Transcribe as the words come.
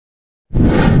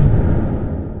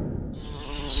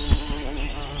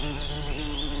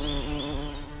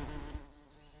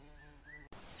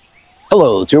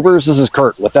Hello tubers, this is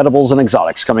Kurt with Edibles and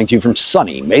Exotics coming to you from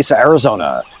sunny Mesa,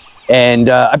 Arizona. And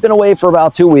I've been away for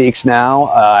about 2 weeks now.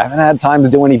 I haven't had time to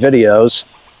do any videos,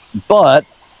 but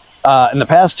in the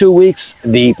past 2 weeks,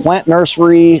 the plant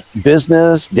nursery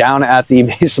business down at the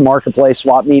Mesa Marketplace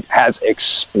swap meet has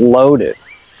exploded.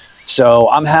 So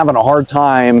I'm having a hard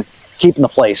time keeping the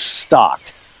place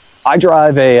stocked. I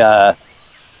drive a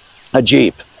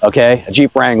Jeep, okay, a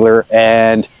Jeep Wrangler,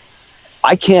 and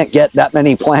I can't get that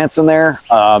many plants in there.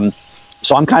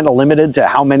 So I'm kind of limited to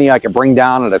how many I can bring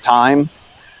down at a time.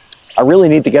 I really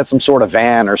need to get some sort of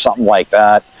van or something like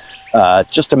that,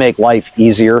 just to make life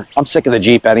easier. I'm sick of the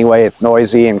Jeep anyway. It's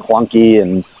noisy and clunky,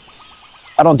 and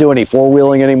I don't do any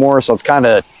four-wheeling anymore, so it's kind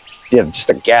of, you know, just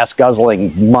a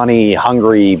gas-guzzling,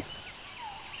 money-hungry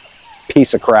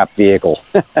piece of crap vehicle.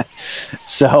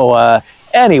 So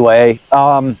anyway,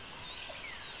 I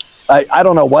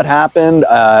don't know what happened.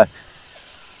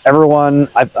 Everyone,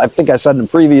 I think I said in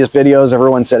previous videos,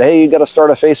 everyone said, hey, you got to start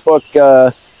a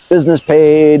Facebook business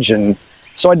page. And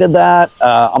so I did that.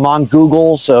 I'm on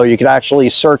Google, so you can actually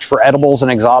search for Edibles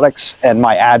and Exotics, and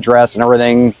my address and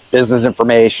everything, business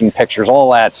information, pictures,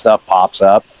 all that stuff pops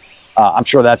up. I'm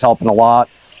sure that's helping a lot.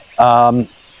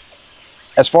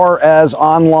 As far as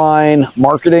online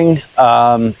marketing,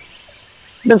 I've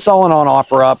been selling on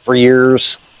OfferUp for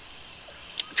years.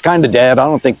 It's kind of dead. I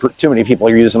don't think too many people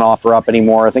are using OfferUp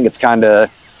anymore. I think it's kind of,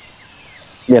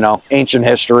 you know, ancient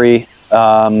history.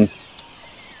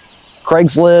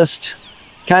 Craigslist,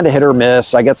 kind of hit or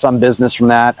miss. I get some business from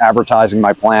that, advertising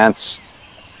my plants.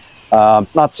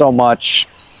 Not so much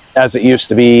as it used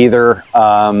to be either.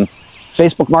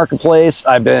 Facebook Marketplace,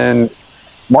 I've been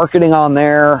marketing on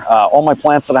there. All my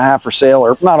plants that I have for sale,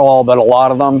 or not all, but a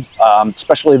lot of them,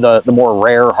 especially the more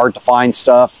rare, hard to find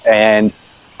stuff. And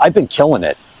I've been killing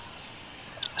it.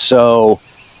 So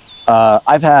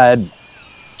I've had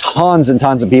tons and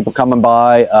tons of people coming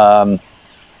by.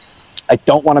 I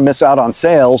don't want to miss out on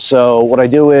sales. So what I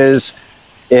do is,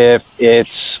 if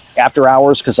it's after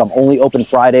hours, because I'm only open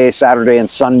Friday, Saturday, and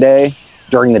Sunday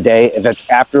during the day, if it's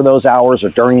after those hours or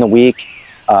during the week,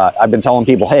 I've been telling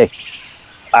people, hey,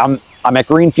 I'm at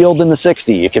Greenfield in the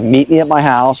 60. You can meet me at my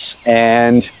house,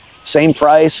 and same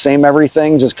price, same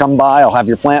everything. Just come by. I'll have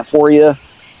your plant for you.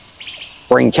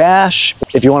 Bring cash.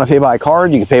 If you want to pay by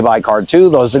card, you can pay by card too.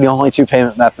 Those are the only two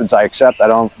payment methods I accept. I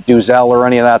don't do Zelle or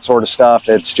any of that sort of stuff.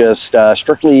 It's just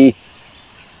strictly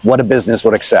what a business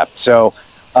would accept. So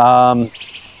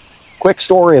quick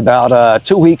story about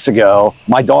 2 weeks ago,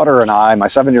 my daughter and I, my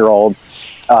 7-year-old,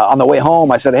 on the way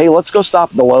home, I said, hey, let's go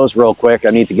stop at the Lowe's real quick. I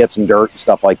need to get some dirt and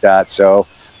stuff like that. So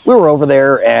we were over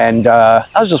there, and I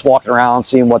was just walking around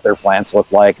seeing what their plants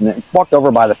looked like, and then walked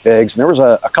over by the figs, and there was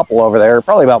a couple over there,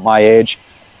 probably about my age,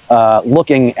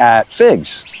 looking at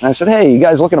figs. And I said, hey, you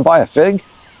guys looking to buy a fig? And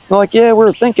they're like, yeah, we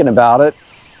were thinking about it.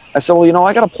 I said, well, you know,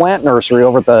 I got a plant nursery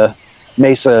over at the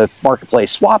Mesa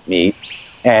Marketplace swap meet,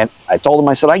 and I told them,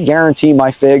 I said, I guarantee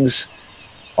my figs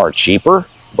are cheaper,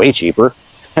 way cheaper,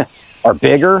 are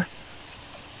bigger,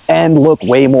 and look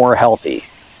way more healthy.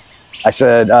 I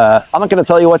said, I'm not going to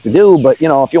tell you what to do, but, you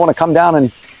know, if you want to come down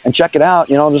and check it out,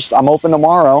 you know, just, I'm open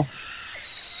tomorrow.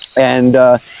 And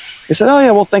they said, oh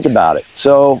yeah, we'll think about it.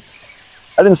 So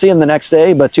I didn't see them the next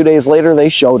day, but 2 days later they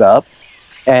showed up,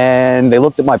 and they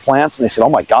looked at my plants, and they said, oh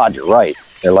my God, you're right.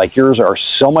 They're like, yours are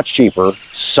so much cheaper,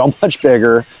 so much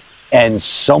bigger, and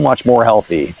so much more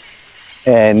healthy.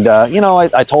 And, you know,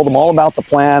 I told them all about the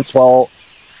plants. Well,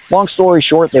 long story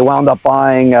short, they wound up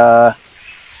buying a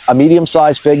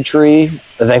medium-sized fig tree.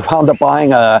 They wound up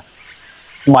buying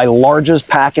my largest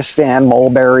Pakistan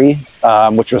mulberry,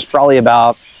 which was probably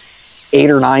about 8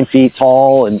 or 9 feet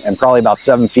tall and probably about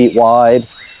 7 feet wide.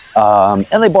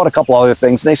 And they bought a couple other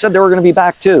things, and they said they were going to be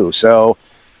back too. So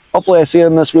hopefully I see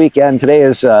them this weekend. Today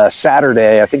is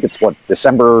Saturday. I think it's, what,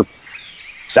 December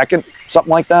 2nd,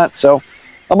 something like that. So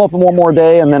I'm open one more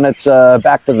day, and then it's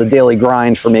back to the daily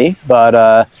grind for me.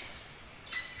 But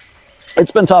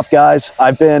it's been tough, guys.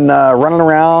 I've been running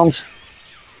around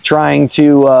trying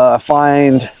to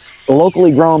find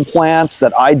locally grown plants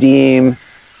that I deem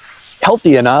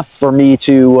healthy enough for me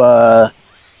to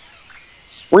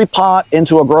repot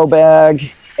into a grow bag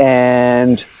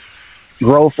and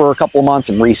grow for a couple of months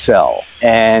and resell.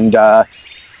 And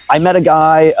I met a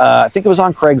guy, I think it was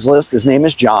on Craigslist. His name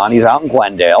is John. He's out in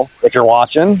Glendale. If you're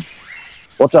watching,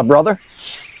 what's up, brother?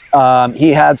 He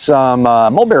had some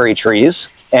mulberry trees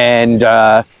and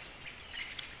a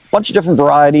bunch of different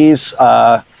varieties.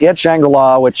 He had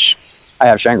Shangri-La, which I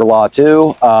have Shangri-La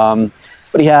too.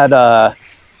 But he had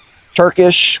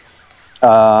Turkish.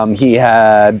 He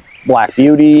had Black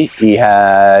Beauty. He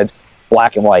had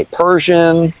Black and White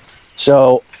Persian.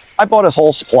 So I bought his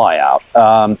whole supply out.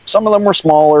 Some of them were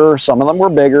smaller, some of them were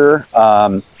bigger.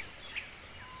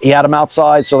 He had them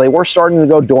outside, so they were starting to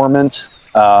go dormant,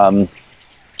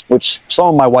 which some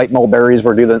of my white mulberries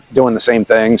were doing the same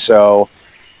thing. So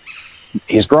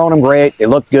he's growing them great. They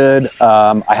look good.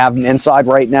 I have them inside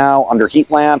right now under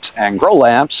heat lamps and grow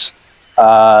lamps.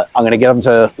 I'm going to get them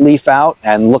to leaf out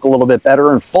and look a little bit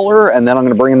better and fuller, and then I'm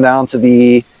going to bring them down to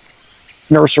the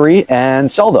nursery and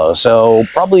sell those. So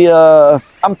probably,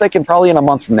 I'm thinking probably in a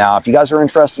month from now. If you guys are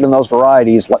interested in those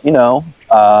varieties, let me know.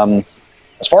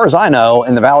 As far as I know,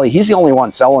 in the Valley, he's the only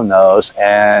one selling those,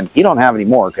 and he don't have any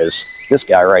more because this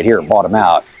guy right here bought them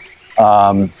out.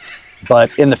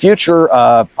 But in the future,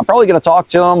 I'm probably going to talk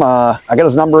to him. I got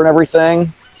his number and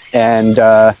everything, and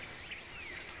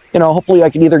you know, hopefully I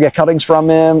can either get cuttings from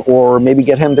him or maybe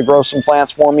get him to grow some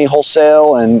plants for me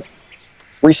wholesale and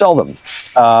resell them.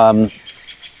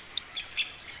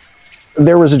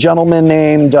 There was a gentleman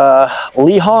named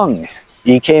Lee Hung.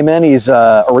 He came in. He's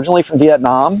originally from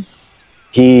Vietnam.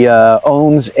 He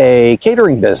owns a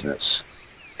catering business,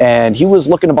 and he was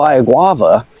looking to buy a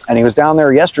guava, and he was down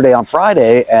there yesterday on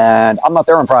Friday, and I'm not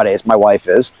there on Fridays, my wife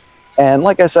is. And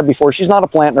like I said before, she's not a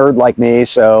plant nerd like me,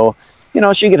 so, you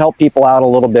know, she could help people out a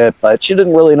little bit, but she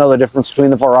didn't really know the difference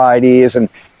between the varieties. And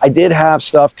I did have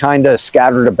stuff kind of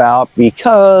scattered about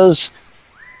because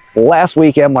last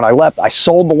weekend when I left, I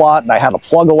sold a lot and I had to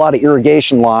plug a lot of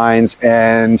irrigation lines,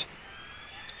 and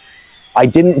I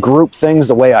didn't group things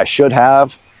the way I should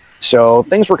have. So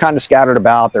things were kind of scattered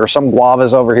about. There were some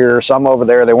guavas over here, some over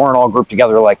there. They weren't all grouped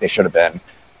together like they should have been.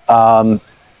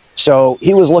 So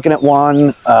he was looking at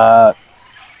one.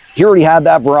 He already had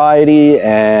that variety,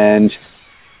 and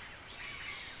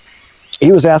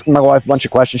he was asking my wife a bunch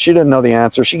of questions. She didn't know the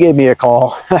answer. She gave me a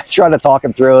call. I tried to talk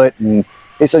him through it, and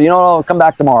he said, you know, I'll come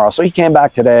back tomorrow. So he came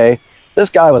back today. This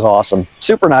guy was awesome.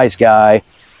 Super nice guy.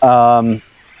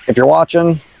 If you're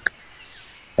watching,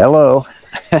 hello.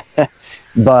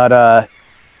 But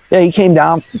yeah, he came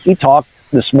down. We talked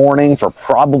this morning for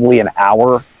probably an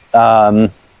hour.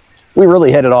 We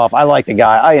really hit it off. I like the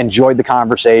guy. I enjoyed the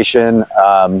conversation.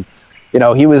 You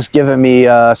know, he was giving me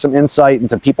some insight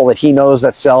into people that he knows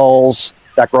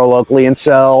that grow locally and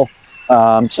sell. So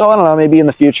I don't know, maybe in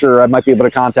the future I might be able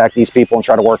to contact these people and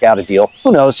try to work out a deal.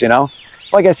 Who knows, you know?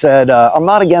 Like I said, I'm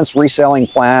not against reselling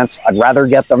plants. I'd rather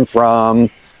get them from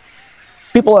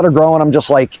people that are growing them just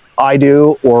like I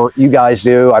do or you guys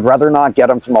do. I'd rather not get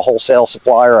them from a wholesale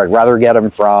supplier. I'd rather get them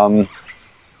from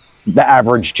the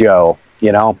average Joe,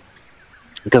 you know?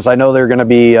 Because I know they're going to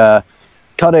be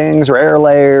cuttings or air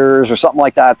layers or something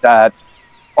like that that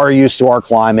are used to our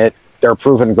climate. They're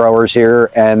proven growers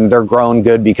here, and they're grown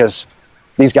good because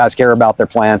these guys care about their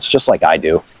plants just like I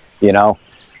do, you know?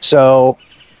 So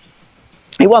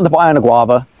he wanted to buy a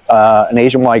guava, an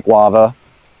Asian white guava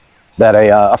that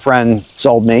a friend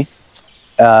sold me.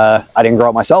 I didn't grow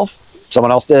it myself.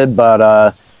 Someone else did,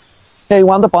 but yeah, he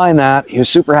wound up buying that. He was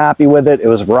super happy with it. It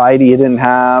was a variety he didn't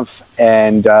have,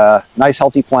 and nice,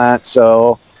 healthy plant.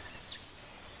 So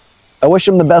I wish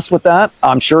him the best with that.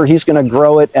 I'm sure he's going to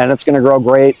grow it, and it's going to grow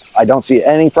great. I don't see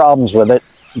any problems with it.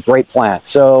 Great plant.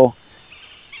 So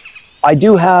I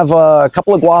do have a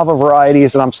couple of guava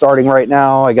varieties that I'm starting right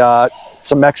now. I got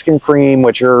some Mexican cream,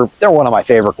 they're one of my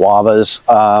favorite guavas.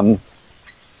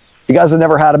 If you guys have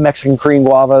never had a Mexican cream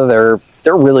guava,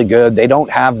 they're really good. They don't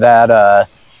have that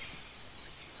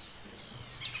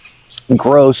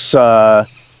gross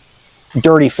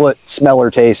dirty foot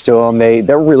smeller taste to them.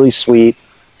 They're really sweet,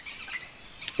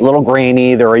 a little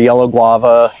grainy. They're a yellow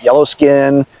guava, yellow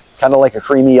skin, kind of like a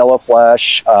creamy yellow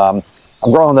flesh. I'm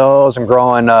growing those. I'm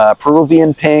growing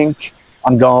Peruvian pink.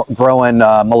 I'm growing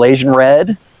Malaysian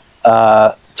red,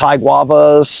 Thai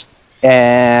guavas,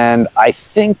 and I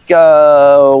think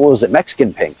what was it,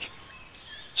 Mexican pink.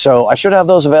 So I should have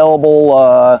those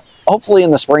available hopefully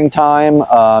in the springtime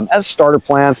as starter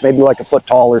plants, maybe like a foot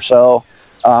tall or so.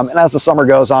 And as the summer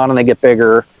goes on and they get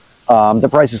bigger, the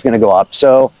price is going to go up.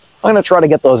 So I'm going to try to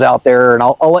get those out there, and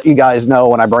I'll let you guys know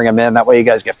when I bring them in. That way you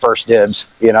guys get first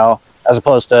dibs, you know, as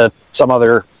opposed to some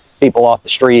other people off the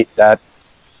street that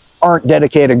aren't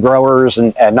dedicated growers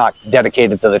and not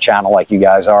dedicated to the channel like you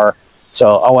guys are.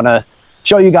 So I want to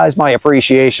show you guys my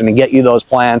appreciation and get you those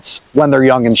plants when they're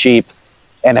young and cheap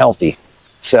and healthy.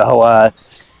 So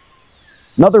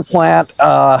another plant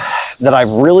that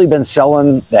I've really been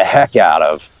selling the heck out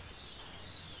of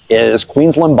is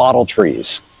Queensland bottle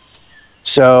trees.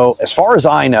 So as far as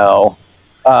I know,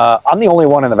 I'm the only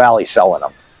one in the valley selling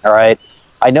them. All right.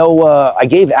 I know I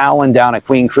gave Alan down at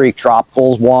Queen Creek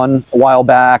Tropicals one a while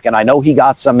back, and I know he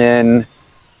got some in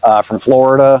from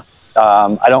Florida.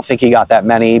 I don't think he got that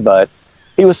many, but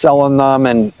he was selling them,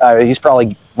 and he's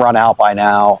probably run out by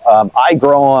now. I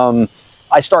grow them.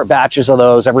 I start batches of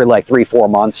those every like 3-4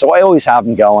 months, so I always have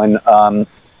them going.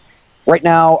 Right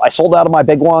now, I sold out of my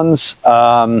big ones.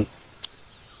 The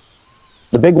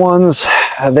big ones,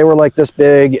 they were like this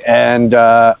big, and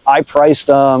I priced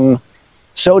them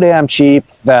so damn cheap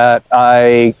that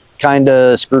I kind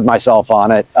of screwed myself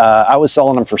on it. I was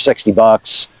selling them for 60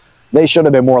 bucks. They should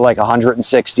have been more like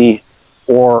 160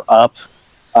 or up.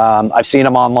 I've seen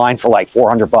them online for like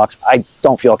 400 bucks. I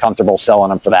don't feel comfortable selling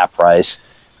them for that price.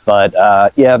 But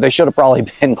yeah, they should have probably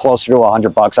been closer to 100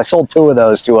 bucks. I sold 2 of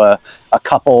those to a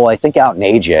couple, I think out in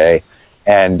AJ,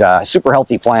 and super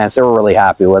healthy plants. They were really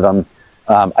happy with them.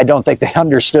 I don't think they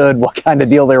understood what kind of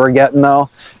deal they were getting though.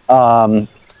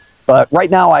 But right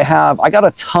now I got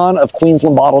a ton of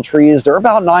Queensland bottle trees. They're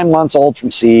about 9 months old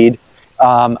from seed.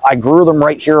 I grew them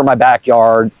right here in my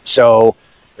backyard. So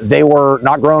they were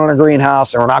not grown in a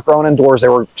greenhouse. They were not grown indoors. They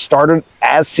were started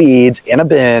as seeds in a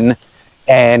bin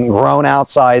and grown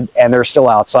outside, and they're still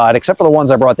outside, except for the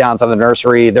ones I brought down to the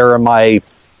nursery. They're in my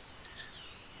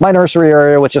nursery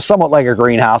area, which is somewhat like a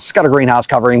greenhouse. It's got a greenhouse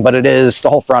covering, but the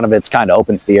whole front of it's kind of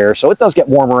open to the air. So it does get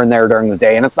warmer in there during the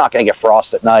day, and it's not going to get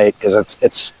frost at night because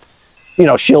it's you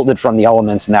know, shielded from the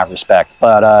elements in that respect.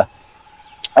 But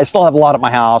I still have a lot at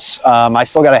my house. I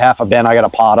still got a half a bin I got to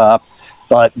pot up,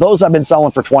 but those I've been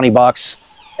selling for 20 bucks,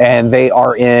 and they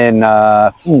are in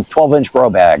 12-inch grow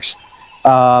bags.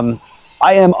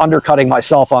 I am undercutting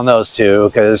myself on those too,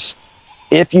 because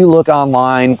if you look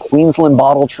online, Queensland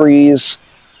bottle trees,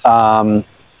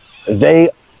 they,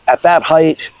 at that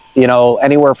height, you know,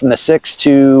 anywhere from the 6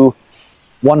 to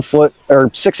 1 foot or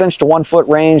 6-inch to 1 foot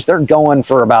range, they're going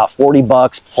for about 40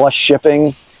 bucks plus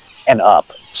shipping and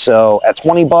up. So at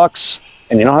 20 bucks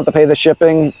and you don't have to pay the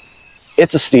shipping,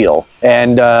 it's a steal.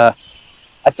 And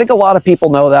I think a lot of people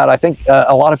know that. I think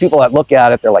a lot of people that look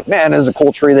at it, they're like, man, this is a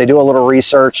cool tree. They do a little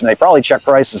research and they probably check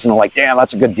prices and they're like, damn,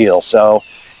 that's a good deal. So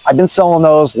I've been selling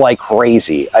those like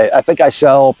crazy. I think I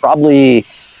sell probably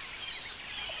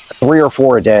 3 or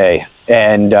 4 a day,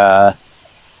 and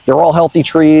they're all healthy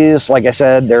trees. Like I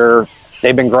said,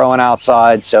 they've been growing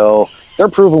outside, so they're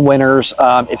proven winners.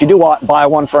 If you do buy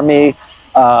one from me,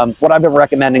 what I've been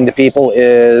recommending to people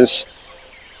is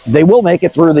they will make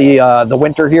it through the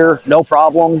winter here, no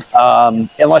problem,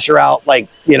 unless you're out, like,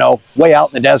 you know, way out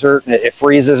in the desert, it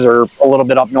freezes, or a little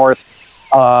bit up north.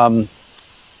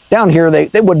 Down here,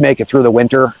 they would make it through the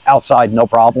winter outside, no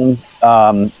problem,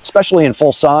 especially in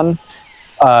full sun.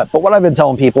 But what I've been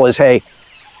telling people is, hey,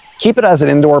 keep it as an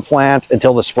indoor plant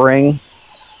until the spring.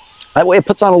 That way it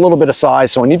puts on a little bit of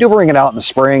size. So when you do bring it out in the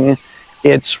spring,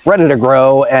 it's ready to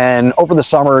grow. And over the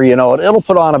summer, you know, it'll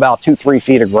put on about 2-3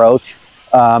 feet of growth,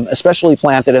 especially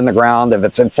planted in the ground if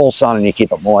it's in full sun and you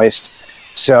keep it moist.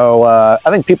 So I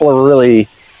think people are really,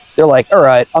 they're like, all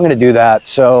right, I'm going to do that.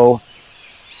 So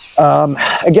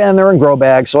again, they're in grow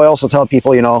bags. So I also tell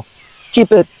people, you know,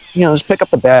 keep it, you know, just pick up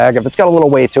the bag. If it's got a little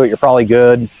weight to it, you're probably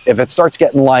good. If it starts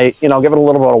getting light, you know, give it a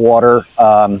little bit of water.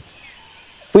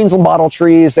 Queensland bottle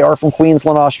trees, they are from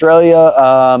Queensland, Australia,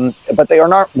 but they are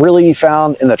not really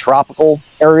found in the tropical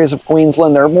areas of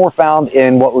Queensland. They're more found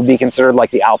in what would be considered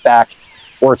like the outback,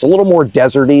 where it's a little more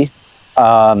deserty.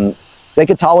 They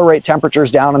could tolerate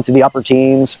temperatures down into the upper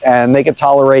teens, and they could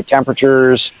tolerate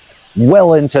temperatures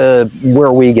well into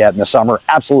where we get in the summer.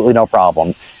 Absolutely no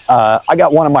problem. I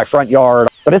got one in my front yard,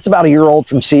 but it's about a year old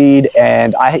from seed,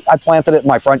 and I planted it in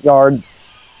my front yard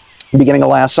beginning of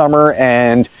last summer,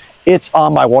 and it's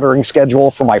on my watering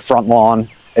schedule for my front lawn.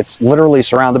 It's literally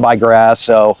surrounded by grass,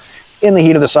 so in the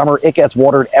heat of the summer, it gets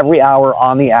watered every hour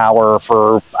on the hour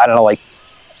for, I don't know, like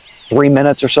 3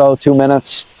 minutes or so, 2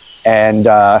 minutes, and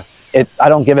I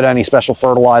don't give it any special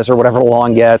fertilizer. Whatever the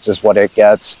lawn gets is what it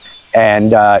gets,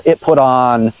 and it put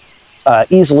on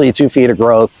easily 2 feet of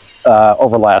growth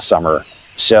over last summer.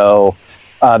 So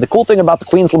the cool thing about the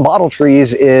Queensland bottle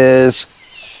trees is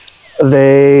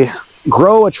they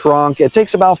grow a trunk. It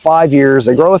takes about 5 years.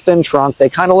 They grow a thin trunk. They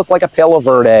kind of look like a Palo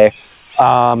Verde.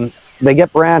 They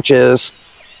get branches,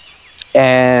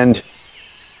 and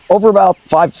over about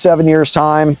 5 to 7 years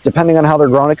time, depending on how they're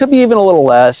grown, it could be even a little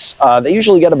less. They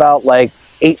usually get about like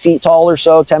 8 feet tall or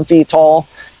so, 10 feet tall.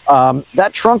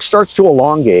 That trunk starts to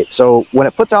elongate. So when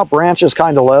it puts out branches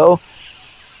kind of low,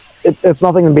 it's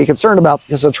nothing to be concerned about,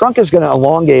 because the trunk is going to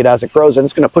elongate as it grows, and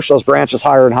it's going to push those branches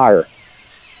higher and higher.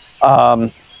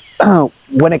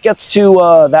 When it gets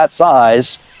to that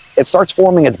size, it starts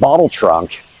forming its bottle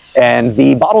trunk, And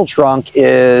the bottle trunk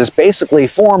is basically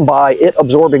formed by it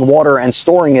absorbing water and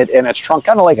storing it in its trunk,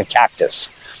 kind of like a cactus.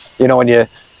 You know, when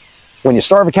you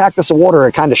starve a cactus of water,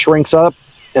 it kind of shrinks up,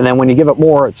 and then when you give it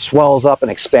more, it swells up and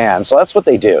expands. So that's what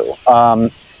they do.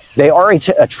 They are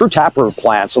a true taproot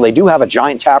plant, so they do have a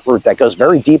giant taproot that goes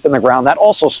very deep in the ground. That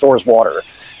also stores water.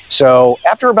 So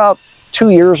after about 2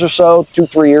 years or so,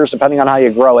 2-3 years, depending on how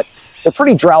you grow it, they're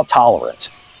pretty drought tolerant.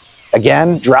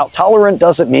 Again, drought tolerant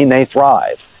doesn't mean they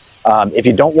thrive. If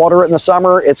you don't water it in the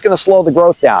summer, it's going to slow the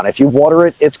growth down. If you water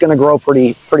it, it's going to grow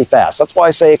pretty fast. That's why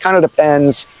I say it kind of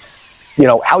depends, you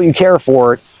know, how you care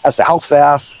for it as to how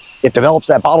fast it develops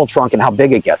that bottle trunk and how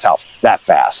big it gets that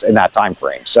fast in that time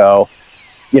frame. So,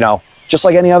 you know, just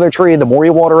like any other tree, the more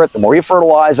you water it, the more you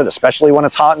fertilize it, especially when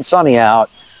it's hot and sunny out,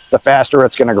 the faster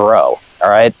it's going to grow. All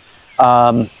right.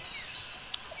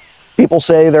 People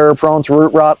say they're prone to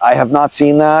root rot. I have not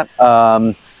seen that.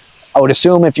 I would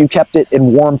assume if you kept it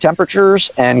in warm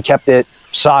temperatures and kept it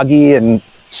soggy and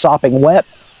sopping wet,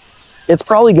 it's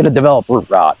probably going to develop root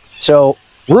rot. So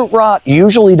root rot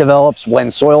usually develops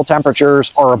when soil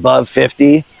temperatures are above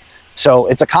 50. So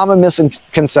it's a common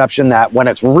misconception that when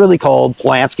it's really cold,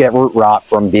 plants get root rot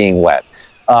from being wet.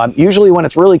 Usually when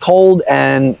it's really cold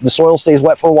and the soil stays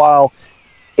wet for a while,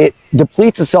 it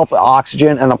depletes itself of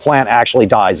oxygen and the plant actually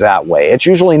dies that way. It's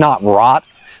usually not rot.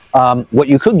 What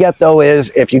you could get though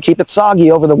is if you keep it soggy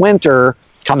over the winter,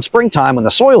 come springtime when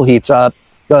the soil heats up,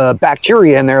 the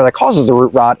bacteria in there that causes the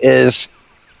root rot is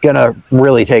gonna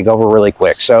really take over really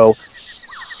quick. So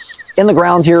in the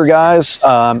ground here, guys,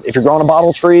 if you're growing a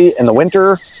bottle tree in the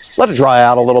winter, let it dry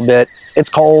out a little bit. It's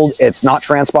cold, it's not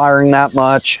transpiring that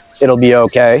much, it'll be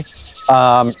okay.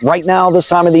 Right now, this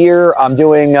time of the year, I'm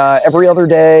doing every other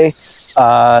day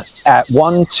at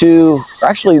 1, 2,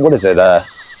 actually, what is it?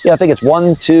 Yeah, I think it's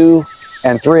 1, 2,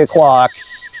 and 3 o'clock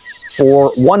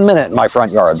for 1 minute in my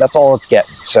front yard. That's all it's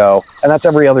getting. So, and that's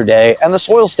every other day. And the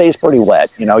soil stays pretty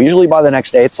wet. You know, usually by the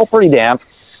next day, it's still pretty damp.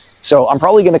 So I'm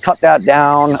probably going to cut that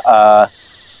down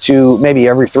to maybe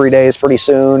every 3 days pretty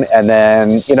soon. And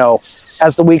then, you know,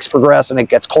 as the weeks progress and it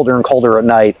gets colder and colder at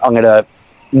night, I'm going to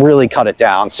really cut it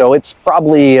down. So it's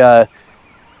probably the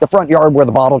front yard where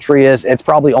the bottle tree is, it's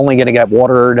probably only going to get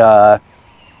watered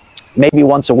maybe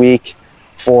once a week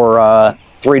for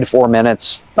 3 to 4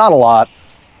 minutes, not a lot.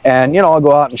 And, you know, I'll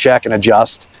go out and check and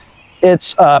adjust.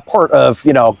 It's part of,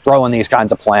 you know, growing these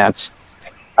kinds of plants.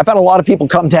 I've had a lot of people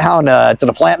come down to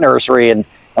the plant nursery and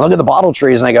look at the bottle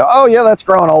trees and they go, oh yeah, that's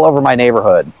growing all over my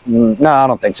neighborhood. No, I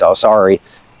don't think so, sorry.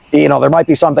 You know, there might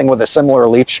be something with a similar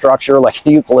leaf structure like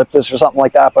eucalyptus or something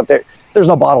like that, but there's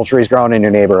no bottle trees growing in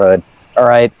your neighborhood, all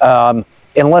right?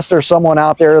 Unless there's someone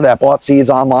out there that bought seeds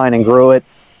online and grew it,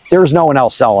 there's no one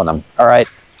else selling them, all right?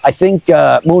 I think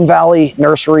Moon Valley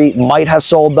Nursery might have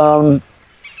sold them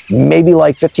maybe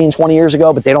like 15, 20 years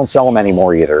ago, but they don't sell them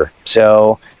anymore either.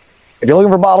 So if you're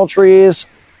looking for bottle trees,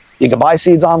 you can buy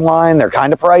seeds online. They're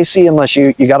kind of pricey unless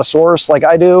you got a source like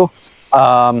I do.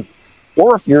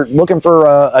 Or if you're looking for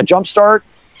a jump start,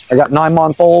 I got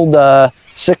 9-month-old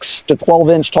 6 to 12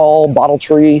 inch tall bottle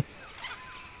trees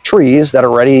that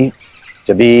are ready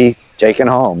to be taken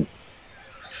home.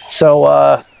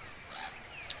 So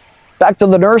back to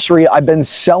the nursery, I've been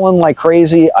selling like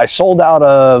crazy. I sold out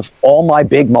of all my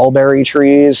big mulberry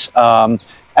trees.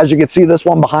 As you can see, this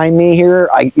one behind me here,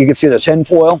 you can see the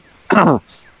tinfoil.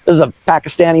 This is a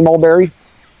Pakistani mulberry.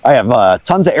 I have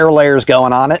tons of air layers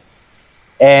going on it.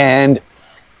 And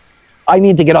I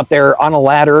need to get up there on a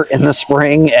ladder in the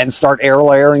spring and start air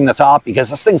layering the top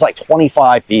because this thing's like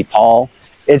 25 feet tall.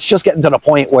 It's just getting to the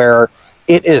point where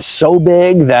it is so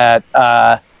big that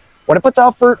when it puts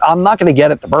out fruit, I'm not going to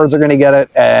get it. The birds are going to get it,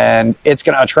 and it's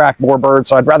going to attract more birds,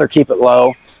 so I'd rather keep it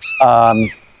low.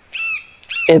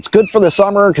 It's good for the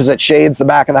summer because it shades the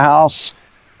back of the house.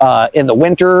 In the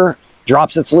winter,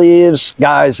 drops its leaves.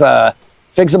 Guys,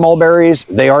 figs and mulberries,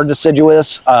 they are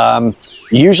deciduous.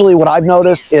 Usually what I've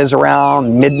noticed is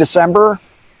around mid-December,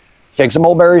 figs and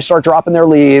mulberries start dropping their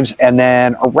leaves, and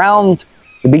then around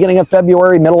the beginning of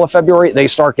February, middle of February, they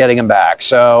start getting them back.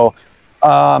 So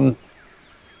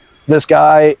this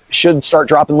guy should start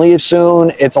dropping leaves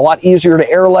soon. It's a lot easier to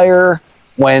air layer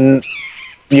when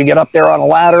you get up there on a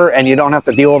ladder and you don't have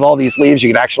to deal with all these leaves. You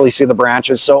can actually see the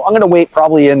branches. So I'm going to wait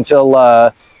probably until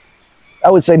I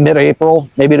would say mid-April,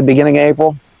 maybe the beginning of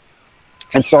April,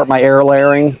 and start my air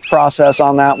layering process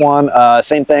on that one.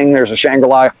 Same thing, there's a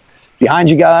Shangri-La behind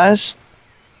you guys.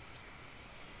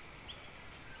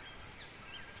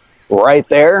 Right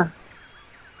there.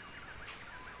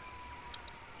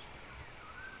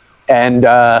 And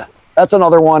that's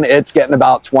another one. It's getting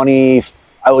about 20,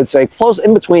 I would say close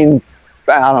in between,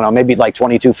 I don't know, maybe like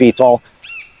 22 feet tall.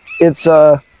 it's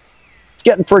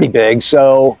getting pretty big.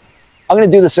 So I'm going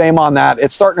to do the same on that.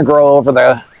 It's starting to grow over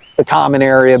the common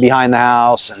area behind the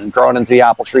house and growing into the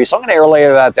apple tree. So I'm going to air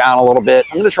layer that down a little bit.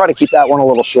 I'm going to try to keep that one a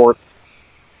little short.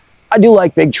 I do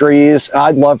like big trees.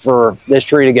 I'd love for this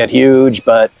tree to get huge,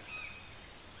 but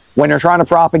when you're trying to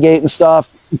propagate and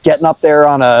stuff, getting up there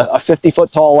on a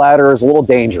 50-foot tall ladder is a little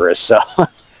dangerous. So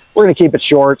we're going to keep it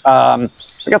short. I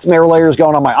got some air layers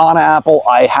going on my Anna apple.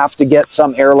 I have to get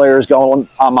some air layers going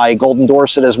on my Golden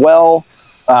Dorset as well.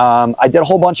 I did a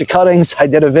whole bunch of cuttings. I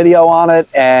did a video on it,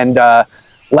 and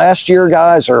last year,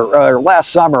 guys, or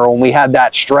last summer, when we had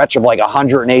that stretch of like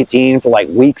 118 for like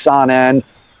weeks on end,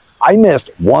 I missed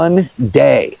one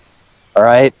day, all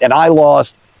right? And I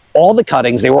lost all the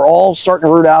cuttings. They were all starting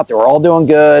to root out. They were all doing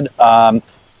good. I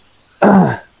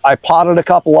potted a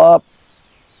couple up,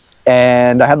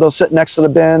 and I had those sitting next to the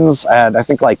bins. I had, I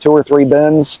think, like 2 or 3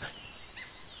 bins.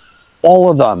 All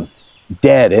of them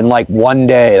dead in like one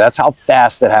day. That's how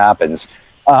fast it happens.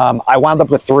 I wound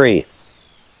up with 3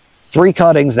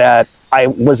 cuttings that I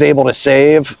was able to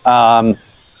save.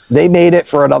 They made it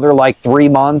for another like 3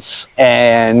 months,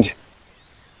 and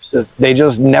they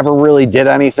just never really did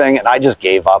anything, and I just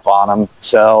gave up on them.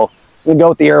 So we go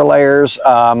with the air layers.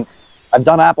 I've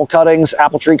done apple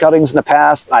tree cuttings in the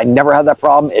past. I never had that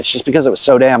problem. It's just because it was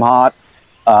so damn hot.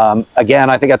 Again,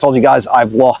 I think I told you guys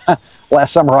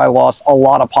last summer I lost a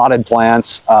lot of potted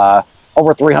plants,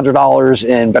 over $300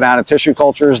 in banana tissue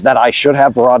cultures that I should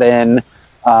have brought in.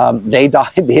 They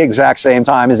died the exact same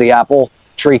time as the apple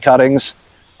tree cuttings.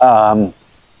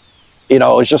 You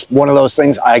know, it was just one of those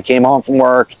things. I came home from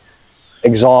work,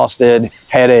 exhausted,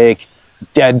 headache,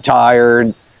 dead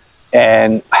tired,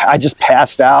 and I just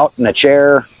passed out in a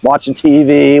chair watching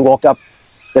TV. Woke up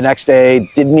the next day,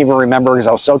 didn't even remember because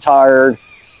I was so tired.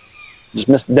 Just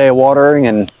missed the day of watering,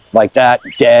 and like that,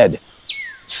 dead.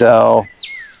 So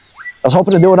I was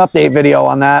hoping to do an update video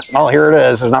on that. Well, here it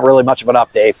is. There's not really much of an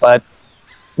update, but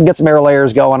get some air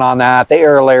layers going on that. The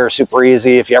air layer is super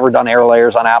easy. If you ever done air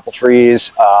layers on apple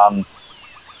trees,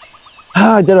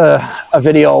 I did a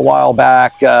video a while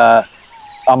back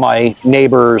on my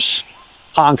neighbor's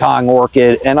Hong Kong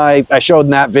orchid, and I showed in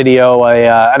that video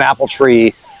an apple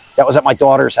tree that was at my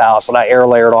daughter's house that I air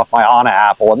layered off my Anna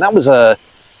apple, and that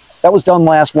was done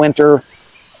last winter,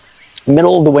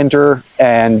 middle of the winter,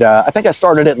 and I think I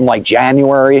started it in like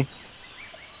January.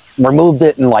 Removed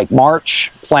it in like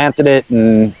March, planted it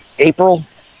in April,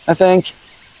 I think,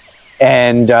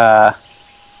 and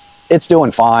it's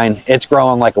doing fine. It's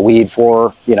growing like a weed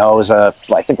for, you know, it was I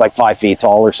think like 5 feet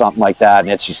tall or something like that, and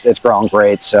it's growing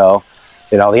great. So,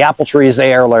 you know, the apple trees,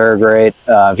 they air layer great.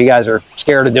 If you guys are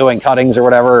scared of doing cuttings or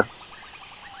whatever,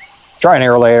 try an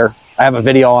air layer. I have a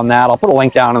video on that. I'll put a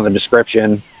link down in the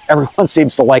description. Everyone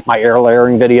seems to like my air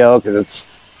layering video because it's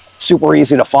super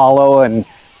easy to follow and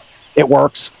it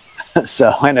works.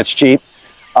 So, and it's cheap.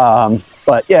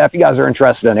 But yeah, if you guys are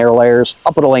interested in air layers,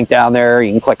 I'll put a link down there.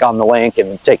 You can click on the link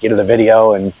and take you to the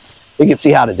video, and you can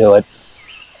see how to do it.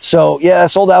 So yeah, I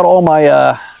sold out all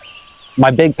my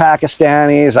my big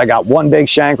Pakistanis. I got 1 big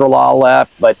Shangri-La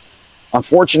left, but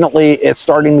unfortunately it's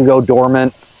starting to go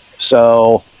dormant.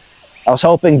 So I was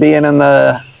hoping, being in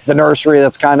the nursery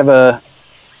that's kind of a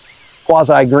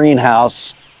quasi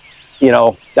greenhouse, you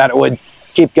know, that it would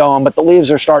keep going, but the leaves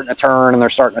are starting to turn and they're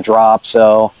starting to drop.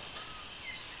 So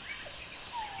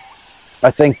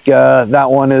I think that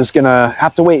one is gonna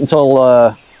have to wait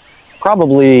until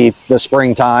probably the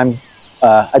springtime.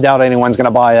 I doubt anyone's gonna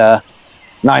buy a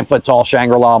 9-foot tall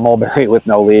Shangri-La mulberry with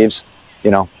no leaves. You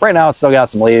know, right now it's still got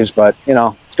some leaves, but you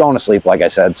know, it's going to sleep, like I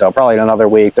said. So probably in another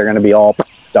week they're gonna be all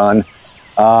done.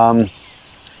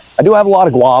 I do have a lot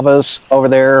of guavas over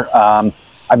there.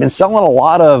 I've been selling a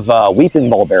lot of weeping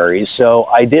mulberries, so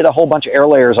I did a whole bunch of air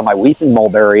layers on my weeping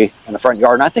mulberry in the front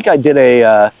yard, and I think I did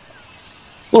a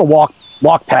little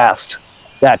walk past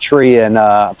that tree in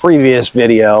a previous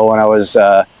video when I was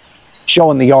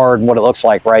showing the yard and what it looks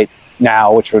like right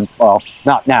now, which would, well,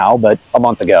 not now, but a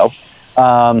month ago.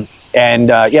 Yeah,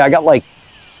 I got like,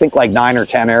 I think like 9 or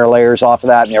 10 air layers off of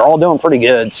that, and they're all doing pretty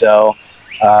good. So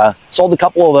sold a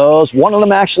couple of those. One of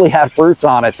them actually had fruits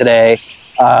on it today.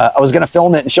 I was going to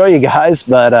film it and show you guys,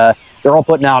 but they're all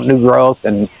putting out new growth,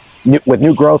 and with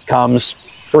new growth comes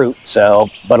fruit. So,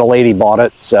 but a lady bought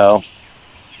it, so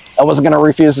I wasn't going to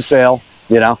refuse the sale,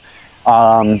 you know.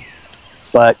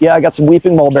 But yeah, I got some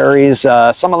weeping mulberries.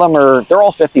 Some of them they're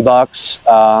all 50 bucks.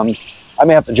 I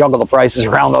may have to juggle the prices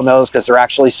around on those because they're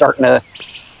actually starting to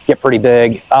get pretty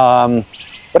big.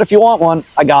 But if you want one,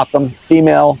 I got them.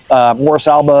 Female Morris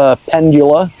Alba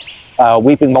pendula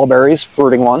weeping mulberries,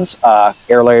 fruiting ones,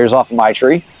 air layers off of my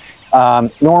tree.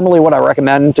 Normally what I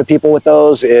recommend to people with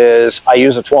those is I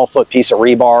use a 12-foot piece of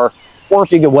rebar, or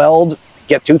if you could weld,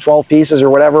 get two 12 pieces or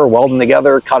whatever, weld them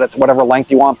together, cut it to whatever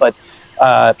length you want. But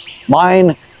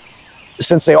mine,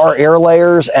 since they are air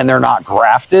layers and they're not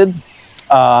grafted,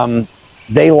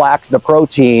 they lack the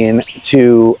protein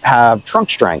to have trunk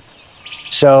strength.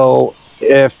 So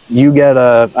if you get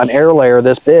an air layer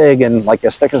this big and like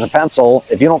as thick as a pencil,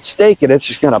 if you don't stake it, it's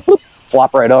just gonna bloop,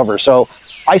 flop right over. So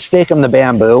I stake them to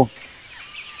bamboo,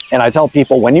 and I tell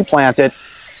people when you plant it,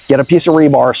 get a piece of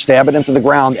rebar, stab it into the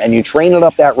ground, and you train it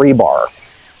up that rebar.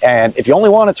 And if you only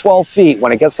want it 12 feet,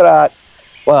 when it gets to that,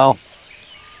 well,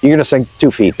 you're gonna sink 2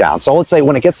 feet down. So let's say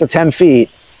when it gets to 10 feet,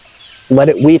 let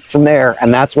it weep from there,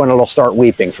 and that's when it'll start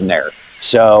weeping from there.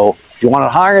 So if you want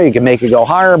it higher, you can make it go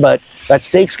higher, but that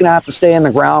stake's gonna have to stay in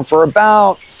the ground for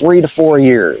about 3 to 4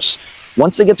 years.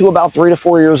 Once they get to about 3 to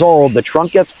 4 years old, the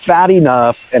trunk gets fat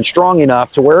enough and strong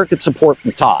enough to where it could support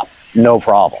the top, no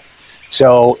problem.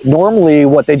 So normally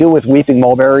what they do with weeping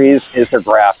mulberries is they're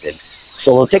grafted.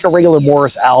 So they'll take a regular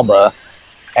Morris alba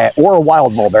or a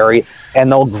wild mulberry,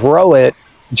 and they'll grow it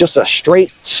just a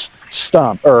straight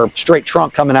stump or straight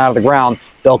trunk coming out of the ground.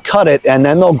 They'll cut it, and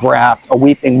then they'll graft a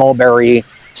weeping mulberry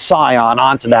scion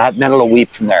onto that, and then it'll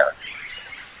weep from there.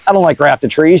 I don't like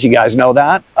grafted trees, you guys know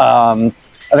that. I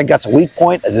think that's a weak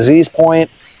point, a disease point.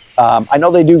 I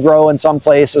know they do grow in some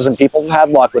places and people have had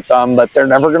luck with them, but they're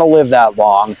never gonna live that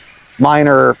long. Mine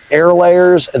are air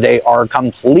layers. They are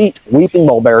complete weeping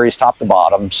mulberries top to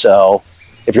bottom. So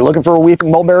if you're looking for a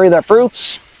weeping mulberry that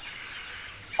fruits,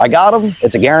 I got them.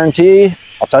 It's a guarantee.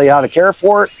 I'll tell you how to care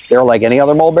for it. They're like any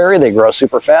other mulberry. They grow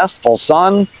super fast, full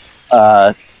sun,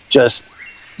 just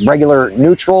regular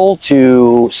neutral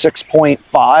to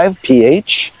 6.5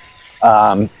 pH.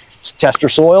 Test your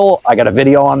soil. I got a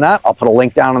video on that. I'll put a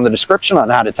link down in the description on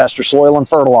how to test your soil and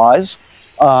fertilize.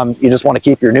 You just want to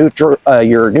keep your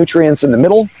nutrients in the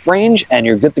middle range, and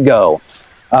you're good to go.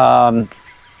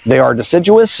 They are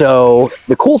deciduous, so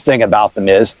the cool thing about them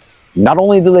is not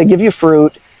only do they give you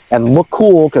fruit and look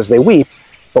cool because they weep,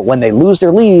 but when they lose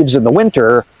their leaves in the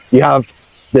winter, you have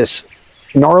this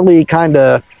gnarly kind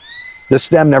of, the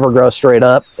stem never grows straight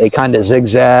up. They kind of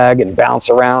zigzag and bounce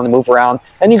around and move around,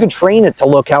 and you can train it to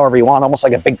look however you want, almost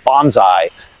like a big bonsai.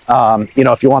 You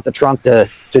know, if you want the trunk to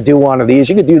do one of these,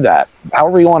 you could do that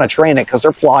however you want to train it, because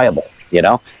they're pliable. You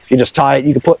know, you just tie it,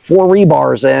 you can put 4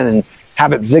 rebars in and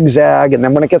have it zigzag, and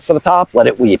then when it gets to the top, let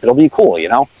it weep. It'll be cool, you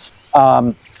know.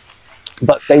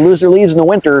 But they lose their leaves in the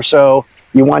winter, so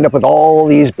you wind up with all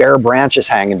these bare branches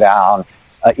hanging down.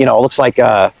 You know, it looks like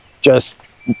just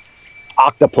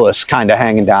octopus kind of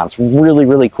hanging down. It's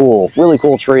really cool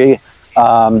tree.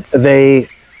 The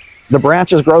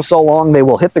branches grow so long they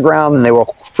will hit the ground and they will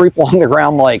creep along the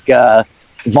ground like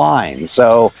vines.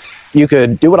 So you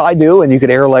could do what I do, and you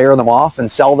could air layer them off and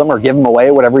sell them or give them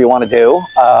away, whatever you want to do.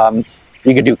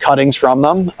 You could do cuttings from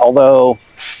them, although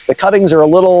the cuttings are a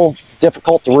little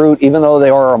difficult to root. Even though they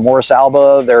are a Morris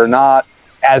alba, they're not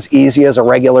as easy as a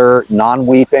regular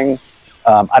non-weeping.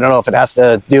 I don't know if it has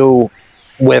to do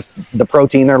with the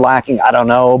protein they're lacking. I don't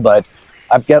know, but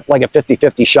I've got like a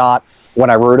 50-50 shot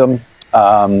when I root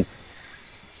them.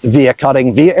 Via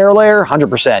cutting, via air layer,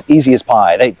 100%, easy as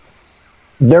pie.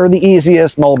 They're the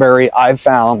easiest mulberry I've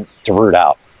found to root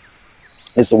out,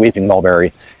 is the weeping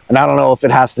mulberry. And I don't know if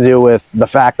it has to do with the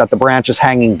fact that the branch is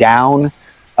hanging down,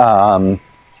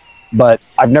 but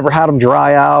I've never had them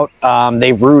dry out.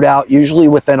 They root out usually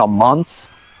within a month.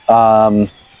 And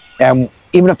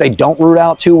even if they don't root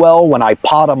out too well, when I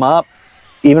pot them up,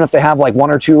 even if they have like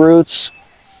 1 or 2 roots,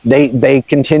 they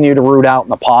continue to root out in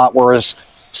the pot, whereas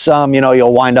some, you know,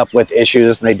 you'll wind up with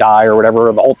issues and they die or whatever,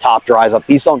 or the whole top dries up.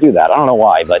 These don't do that. I don't know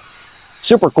why, but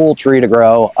super cool tree to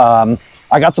grow.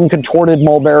 I got some contorted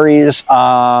mulberries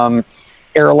air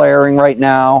layering right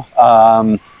now.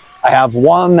 I have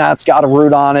one that's got a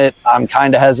root on it. I'm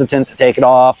kind of hesitant to take it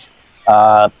off.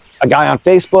 A guy on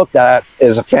Facebook that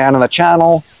is a fan of the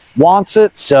channel wants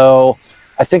it, so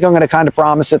I think I'm going to kind of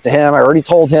promise it to him. I already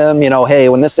told him, you know, hey,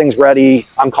 when this thing's ready,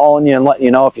 I'm calling you and letting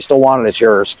you know. If you still want it, it's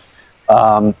yours.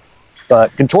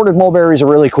 But contorted mulberries are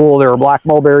really cool. They're a black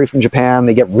mulberry from Japan.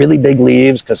 They get really big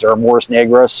leaves because they're a Morus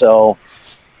nigra. So,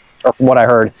 or from what I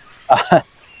heard,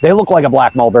 they look like a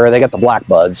black mulberry. They got the black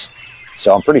buds.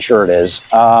 So I'm pretty sure it is.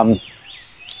 And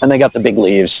they got the big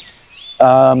leaves.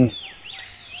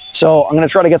 So I'm going to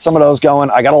try to get some of those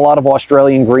going. I got a lot of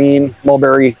Australian green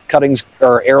mulberry cuttings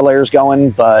or air layers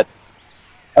going, but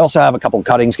I also have a couple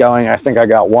cuttings going. I think I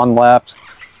got 1 left.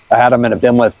 I had them in a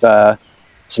bin with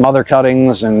some other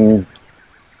cuttings, and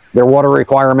their water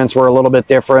requirements were a little bit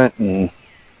different, and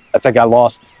I think I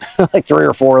lost like 3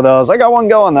 or 4 of those. I got 1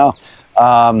 going though.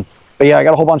 But yeah, I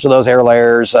got a whole bunch of those air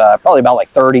layers, probably about like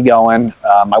 30 going.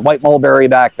 My white mulberry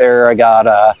back there, I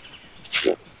got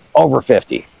over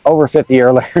 50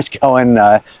 air layers going,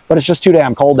 but it's just too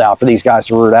damn cold out for these guys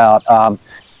to root out.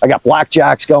 I got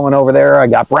blackjacks going over there. I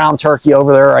got brown turkey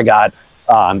over there. I got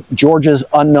Georgia's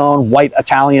unknown white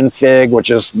Italian fig, which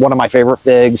is one of my favorite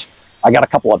figs. I got a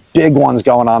couple of big ones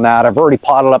going on that. I've already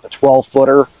potted up a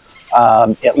 12-footer.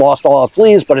 It lost all its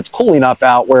leaves, but it's cool enough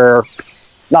out where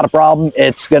not a problem.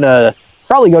 It's gonna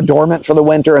probably go dormant for the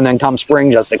winter and then come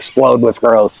spring just explode with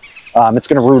growth. It's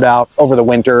gonna root out over the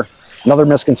winter. Another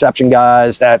misconception,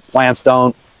 guys, that plants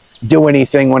don't do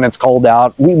anything when it's cold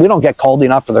out. We don't get cold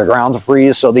enough for the ground to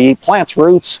freeze, so the plant's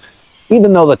roots,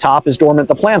 even though the top is dormant,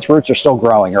 the plant's roots are still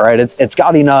growing, all right? It's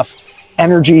got enough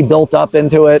energy built up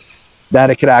into it that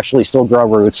it could actually still grow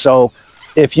roots. So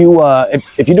if you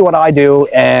do what I do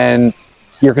and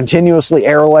you're continuously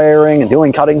air layering and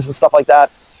doing cuttings and stuff like that,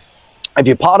 if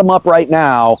you pot them up right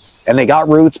now and they got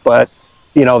roots, but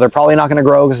you know they're probably not going to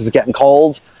grow because it's getting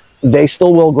cold, they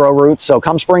still will grow roots. So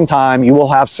come springtime, you will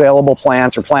have saleable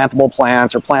plants or plantable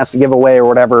plants or plants to give away or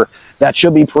whatever. That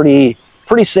should be pretty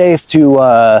safe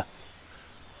to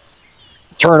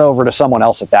turn over to someone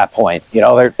else at that point. You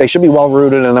know, they should be well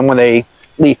rooted, and then when they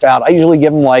leaf out, I usually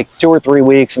give them like 2 or 3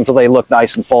 weeks until they look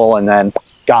nice and full, and then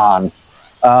gone.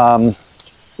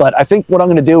 But I think what I'm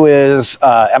going to do is,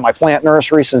 at my plant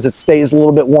nursery, since it stays a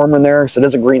little bit warmer in there, because it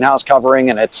is a greenhouse covering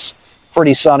and it's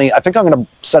pretty sunny, I think I'm going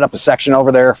to set up a section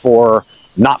over there for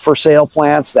not for sale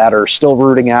plants that are still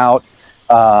rooting out,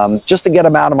 just to get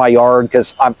them out of my yard,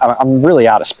 because I'm really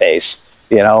out of space.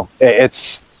 You know,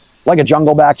 it's like a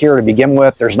jungle back here to begin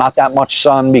with. There's not that much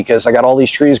sun because I got all these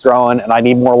trees growing, and I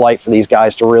need more light for these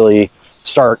guys to really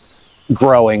start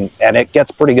growing, and it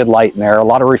gets pretty good light in there, a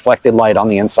lot of reflected light on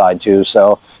the inside too.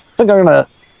 So I think I'm going to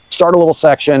start a little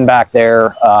section back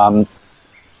there.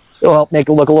 It'll help make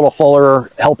it look a little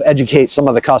fuller, help educate some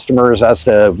of the customers as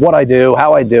to what I do,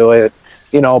 how I do it.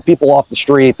 You know, people off the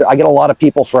street, I get a lot of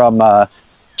people from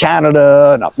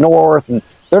Canada and up north, and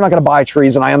they're not going to buy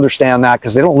trees, and I understand that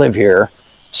because they don't live here.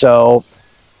 So,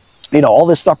 you know, all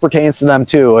this stuff pertains to them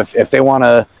too. If they want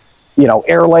to, you know,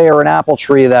 air layer an apple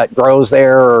tree that grows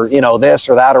there, or, you know, this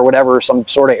or that or whatever, some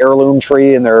sort of heirloom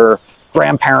tree in their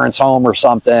grandparents' home or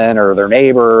something, or their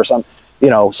neighbor or some, you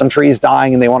know, some tree's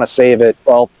dying and they want to save it.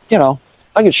 Well, you know,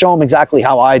 I can show them exactly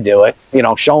how I do it. You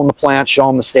know, show them the plant, show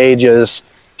them the stages,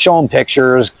 show them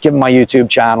pictures, give them my YouTube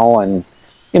channel, and,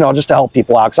 you know, just to help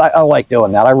people out, because I like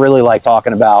doing that. I really like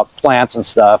talking about plants and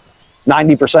stuff.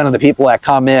 90% of the people that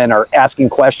come in are asking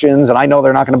questions, and I know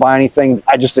they're not going to buy anything.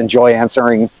 I just enjoy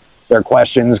answering their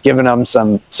questions, giving them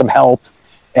some help.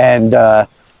 And,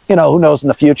 you know, who knows in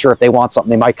the future, if they want something,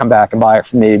 they might come back and buy it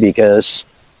from me, because,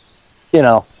 you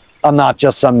know, I'm not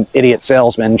just some idiot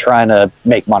salesman trying to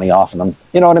make money off of them.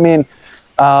 You know what I mean?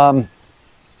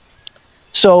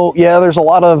 So yeah, there's a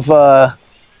lot of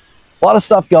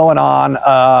stuff going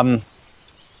on.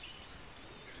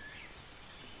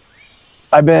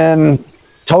 I've been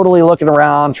totally looking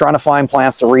around, trying to find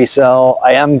plants to resell.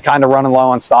 I am kind of running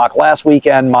low on stock. Last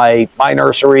weekend, my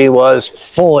nursery was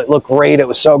full. It looked great. It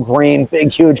was so green,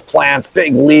 big, huge plants,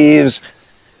 big leaves.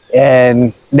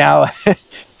 And now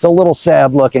it's a little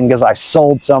sad looking because I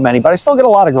sold so many, but I still get a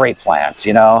lot of great plants,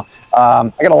 you know.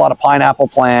 I got a lot of pineapple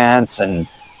plants and,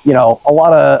 you know, a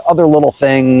lot of other little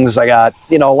things. I got,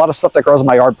 you know, a lot of stuff that grows in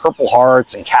my yard, purple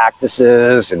hearts and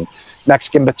cactuses and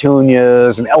Mexican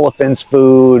petunias and elephant's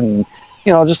food, and,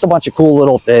 you know, just a bunch of cool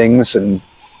little things, and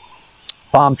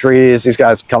palm trees. These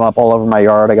guys come up all over my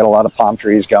yard. I got a lot of palm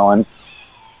trees going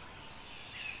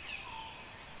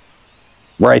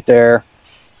right there.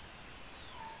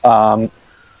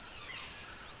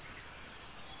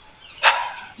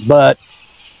 But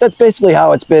that's basically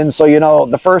how it's been. So, you know,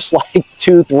 the first like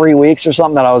 2-3 weeks or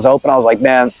something that I was open, I was like,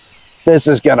 man, this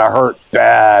is gonna hurt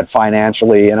bad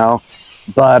financially, you know.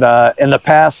 But in the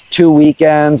past 2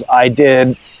 weekends, I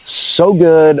did so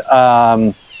good.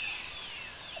 I've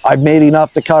made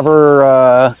enough to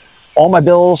cover all my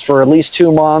bills for at least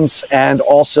 2 months, and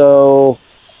also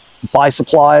buy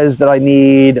supplies that I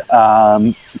need,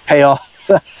 pay off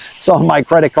some of my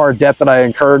credit card debt that I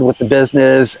incurred with the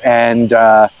business, and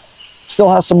still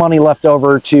have some money left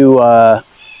over to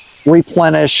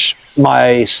replenish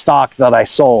my stock that I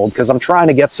sold, because I'm trying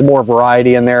to get some more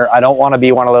variety in there. I don't want to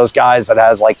be one of those guys that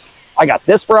has like, I got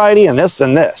this variety and this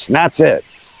and this, and that's it.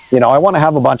 You know, I want to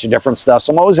have a bunch of different stuff.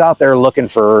 So I'm always out there looking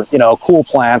for, you know, cool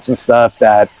plants and stuff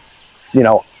that, you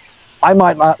know, I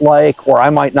might not like, or I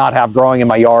might not have growing in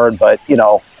my yard, but, you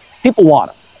know, people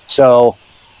want them. So,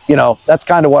 you know, that's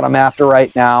kind of what I'm after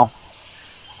right now.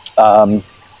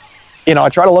 you know, I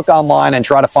try to look online and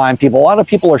try to find people. A lot of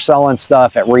people are selling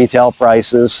stuff at retail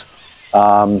prices.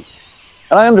 And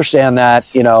I understand that,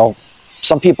 you know,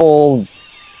 some people,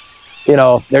 you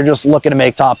know, they're just looking to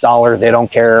make top dollar. They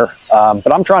don't care.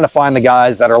 But I'm trying to find the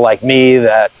guys that are like me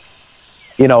that,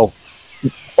 you know,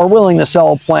 are willing to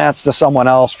sell plants to someone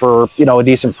else for, you know, a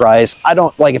decent price. I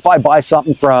don't, like, if I buy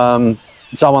something from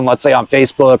someone, let's say on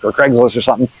Facebook or Craigslist or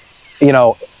something, you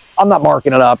know, I'm not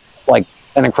marking it up like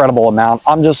an incredible amount.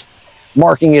 I'm just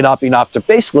marking it up enough to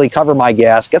basically cover my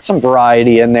gas, get some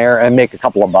variety in there, and make a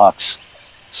couple of bucks.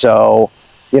 So,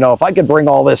 you know, if I could bring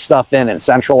all this stuff in and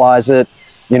centralize it,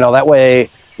 you know, that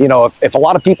way, you know, if a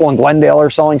lot of people in Glendale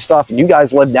are selling stuff and you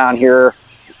guys live down here,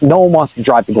 no one wants to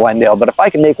drive to Glendale. But if I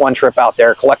can make one trip out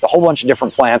there, collect a whole bunch of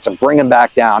different plants and bring them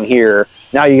back down here,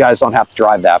 now you guys don't have to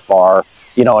drive that far.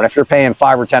 You know, and if you're paying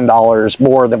 $5 or $10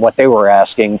 more than what they were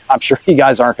asking, I'm sure you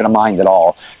guys aren't going to mind at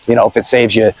all. You know, if it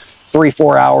saves you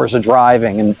 3-4 hours of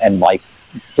driving and like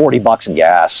 $40 in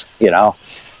gas, you know.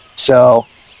 So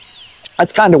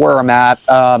that's kind of where I'm at.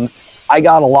 I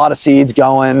got a lot of seeds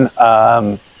going.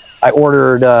 I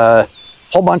ordered a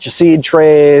whole bunch of seed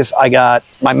trays. I got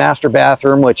my master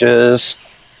bathroom, which is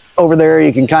over there.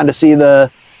 You can kind of see the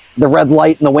red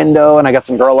light in the window, and I got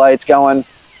some grow lights going.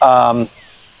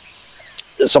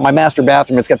 So my master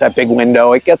bathroom, it's got that big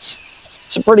window. It gets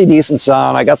some pretty decent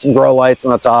sun. I got some grow lights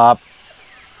on the top.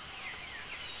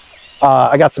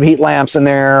 I got some heat lamps in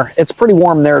there. It's pretty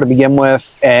warm there to begin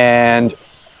with, and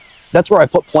that's where I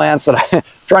put plants that I'm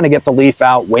trying to get the leaf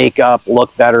out, wake up,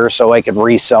 look better so I can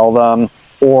resell them.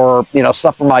 Or, you know,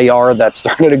 stuff from my yard that's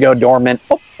starting to go dormant,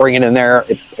 bring it in there,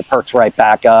 it perks right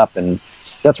back up. And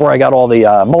that's where I got all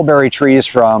the mulberry trees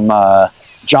from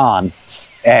John.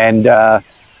 And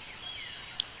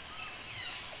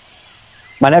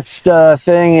my next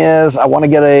thing is I want to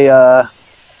get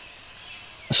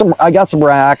I got some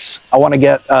racks. I want to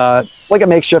get like a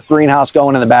makeshift greenhouse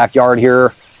going in the backyard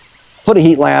here. Put a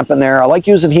heat lamp in there. I like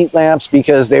using heat lamps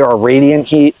because they are radiant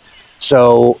heat.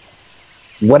 So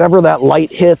whatever that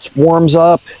light hits warms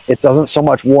up. It doesn't so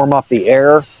much warm up the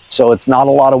air, so it's not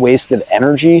a lot of wasted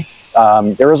energy.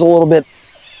 There is a little bit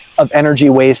of energy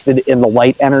wasted in the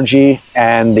light energy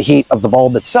and the heat of the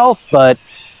bulb itself, but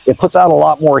it puts out a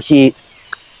lot more heat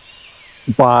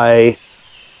by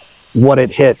what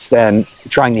it hits than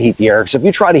trying to heat the air. So if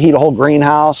you try to heat a whole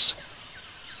greenhouse,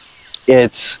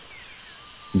 it's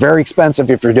very expensive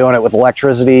if you're doing it with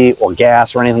electricity or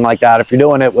gas or anything like that. If you're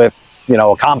doing it with, you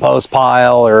know, a compost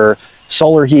pile or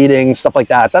solar heating, stuff like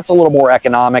that, that's a little more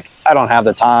economic. I don't have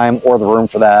the time or the room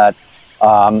for that.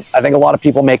 I think a lot of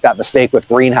people make that mistake with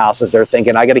greenhouses. They're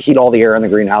thinking, I got to heat all the air in the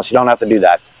greenhouse. You don't have to do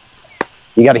that.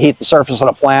 You got to heat the surface of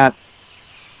the plant.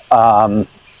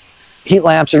 Heat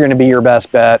lamps are going to be your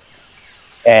best bet.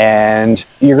 And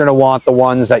you're going to want the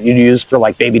ones that you use for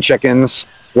like baby chickens,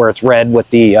 where it's red with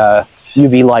the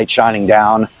UV light shining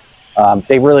down.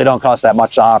 They really don't cost that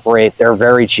much to operate. They're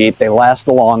very cheap. They last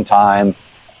a long time.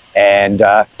 And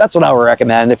that's what I would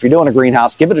recommend. If you're doing a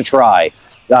greenhouse, give it a try.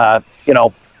 You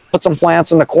know, put some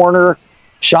plants in the corner,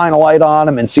 shine a light on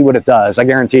them, and see what it does. I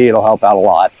guarantee it'll help out a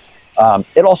lot.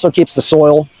 It also keeps the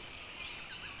soil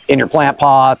in your plant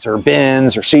pots or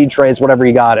bins or seed trays, whatever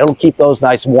you got. It'll keep those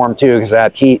nice and warm too, because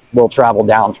that heat will travel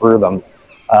down through them.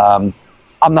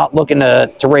 I'm not looking to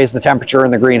raise the temperature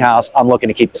in the greenhouse. I'm looking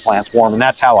to keep the plants warm, and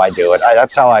that's how I do it.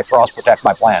 That's how I frost protect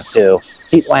my plants too.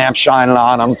 Heat lamps shining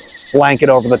on them, blanket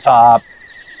over the top,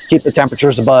 keep the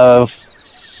temperatures above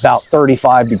about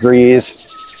 35 degrees,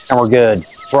 and we're good.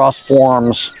 Frost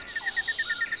forms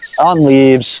on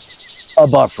leaves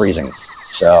above freezing.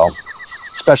 So,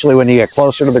 especially when you get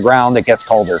closer to the ground, it gets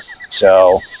colder.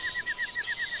 So,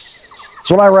 that's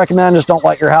what I recommend. Just don't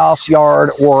light your house,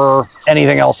 yard, or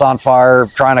anything else on fire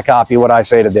trying to copy what I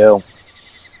say to do.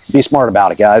 Be smart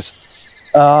about it, guys.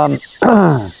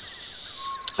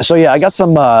 So yeah, I got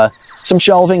some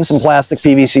shelving, some plastic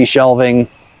PVC shelving.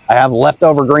 I have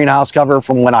leftover greenhouse cover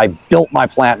from when I built my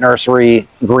plant nursery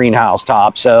greenhouse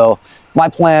top. So my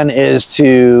plan is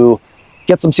to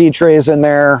get some seed trays in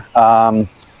there. I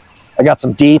got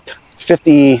some deep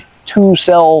 52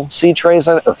 cell seed trays,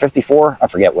 or 54, I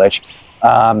forget which.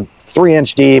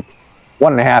 3-inch deep,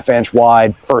 1.5 inch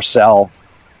wide per cell,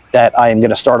 that I am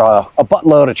going to start a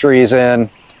buttload of trees in.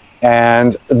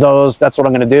 And that's what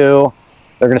I'm going to do.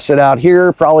 They're going to sit out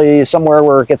here, probably somewhere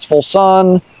where it gets full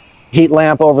sun, heat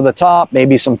lamp over the top,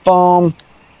 maybe some foam,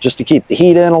 just to keep the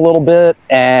heat in a little bit.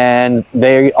 And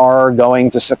they are going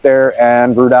to sit there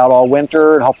and root out all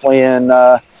winter, and hopefully in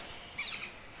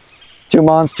 2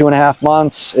 months, 2.5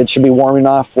 months, it should be warm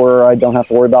enough where I don't have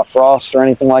to worry about frost or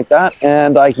anything like that.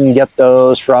 And I can get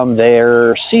those from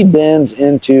their seed bins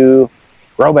into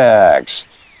grow bags.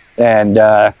 And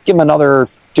give them another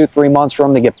 2-3 months for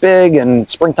them to get big, and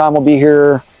springtime will be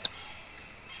here.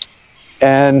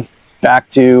 And back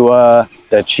to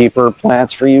the cheaper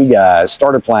plants for you guys,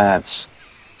 starter plants.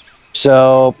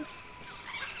 So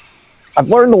I've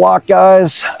learned a lot,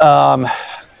 guys.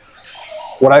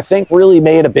 What I think really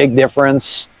made a big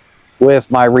difference with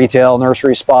my retail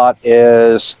nursery spot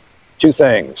is 2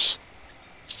 things.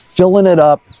 Filling it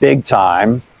up big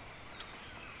time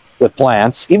with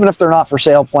plants, even if they're not for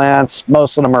sale plants.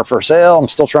 Most of them are for sale. I'm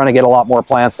still trying to get a lot more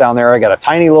plants down there. I got a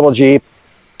tiny little Jeep,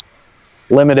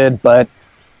 limited, but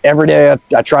every day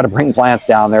I try to bring plants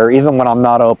down there. Even when I'm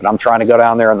not open, I'm trying to go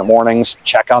down there in the mornings,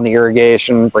 check on the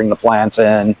irrigation, bring the plants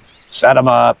in, set them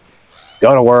up,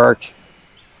 go to work.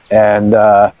 And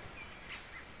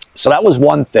so that was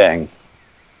one thing.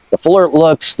 The fuller it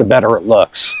looks, the better it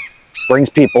looks. Brings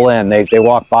people in. They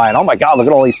walk by and, oh my God, look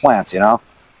at all these plants, you know,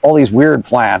 all these weird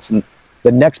plants. And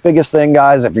the next biggest thing,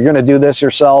 guys, if you're going to do this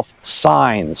yourself,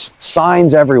 signs.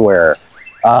 Signs everywhere.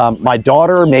 My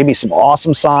daughter made me some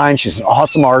awesome signs. She's an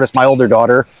awesome artist, my older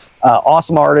daughter.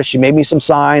 Awesome artist. She made me some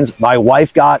signs. My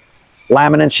wife got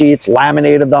laminate sheets,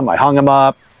 laminated them. I hung them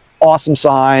up. Awesome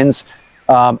signs.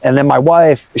 And then my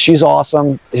wife, she's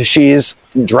awesome. She's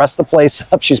dressed the place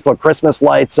up. She's put Christmas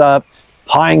lights up,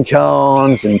 pine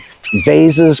cones, and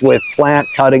vases with plant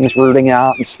cuttings rooting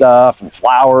out and stuff, and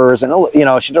flowers. And, you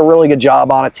know, she did a really good job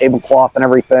on it, tablecloth and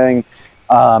everything.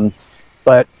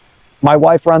 But my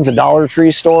wife runs a Dollar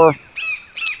Tree store.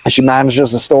 She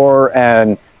manages the store,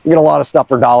 and you get a lot of stuff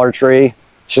for Dollar Tree.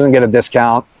 She doesn't get a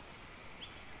discount.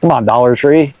 Come on, Dollar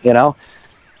Tree, you know,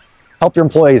 help your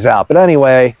employees out. But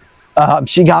anyway,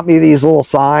 she got me these little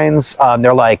signs.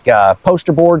 They're like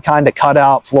poster board kind of cut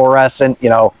out, fluorescent, you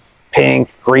know,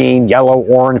 pink, green, yellow,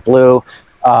 orange, blue,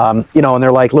 you know, and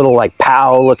they're like little like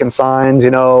POW looking signs,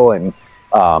 you know, and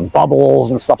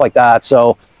bubbles and stuff like that.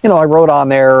 So, you know, I wrote on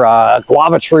there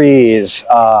guava trees,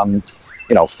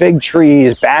 you know, fig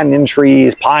trees, banyan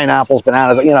trees, pineapples,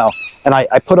 bananas, you know, and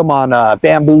I put them on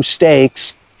bamboo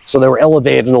stakes. So they were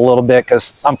elevated a little bit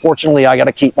because unfortunately I got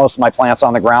to keep most of my plants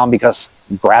on the ground because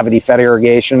gravity fed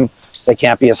irrigation. They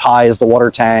can't be as high as the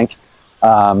water tank.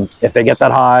 If they get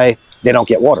that high, they don't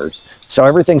get watered. So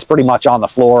everything's pretty much on the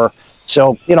floor.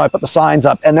 So, you know, I put the signs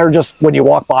up, and they're just, when you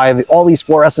walk by, all these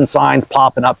fluorescent signs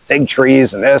popping up, fig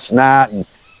trees and this and that, and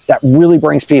that really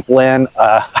brings people in.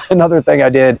 Another thing I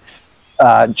did,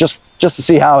 just to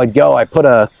see how it'd go, I put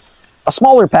a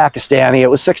smaller Pakistani. It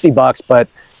was 60 bucks, but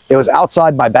it was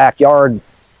outside my backyard,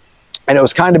 and it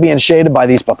was kind of being shaded by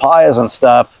these papayas and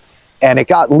stuff, and it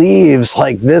got leaves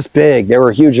like this big. They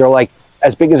were huge. They're like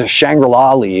as big as a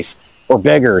Shangri-La leaf or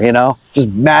bigger, you know, just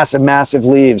massive, massive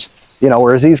leaves, you know,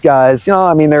 whereas these guys, you know,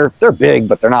 I mean, they're big,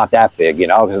 but they're not that big, you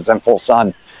know, because it's in full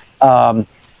sun.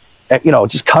 You know,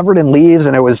 just covered in leaves,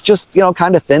 and it was just, you know,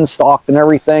 kind of thin stalked and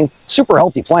everything. Super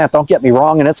healthy plant, don't get me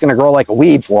wrong, and it's going to grow like a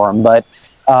weed for them, but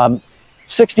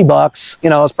 60 bucks, you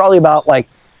know, it's probably about like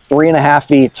 3.5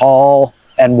 feet tall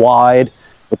and wide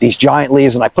with these giant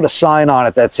leaves. And I put a sign on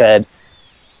it that said,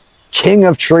 King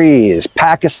of Trees,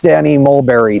 Pakistani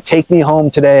mulberry, take me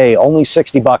home today, only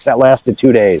 60 bucks. That lasted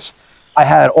 2 days. I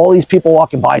had all these people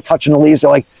walking by touching the leaves. They're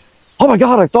like, oh my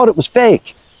God, I thought it was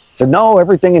fake. I said, no,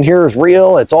 everything in here is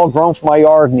real. It's all grown from my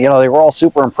yard. And, you know, they were all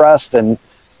super impressed. And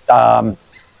I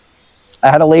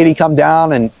had a lady come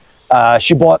down, and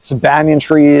she bought some banyan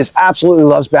trees, absolutely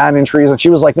loves banyan trees. And she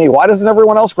was like me, why doesn't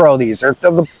everyone else grow these? They're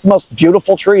the most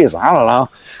beautiful trees. I don't know.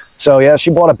 So yeah, she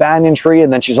bought a banyan tree,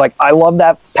 and then she's like, I love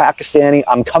that Pakistani.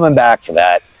 I'm coming back for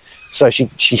that. So she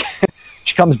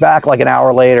comes back like an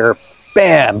hour later,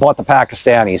 bam, bought the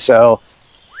Pakistani. So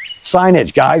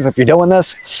signage, guys, if you're doing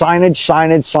this, signage,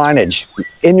 signage, signage.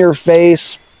 In your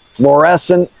face,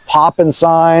 fluorescent, popping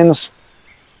signs.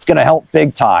 It's going to help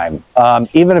big time.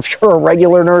 Even if you're a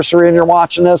regular nursery and you're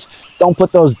watching this, don't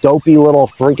put those dopey little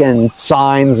freaking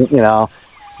signs, you know,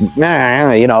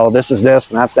 this is this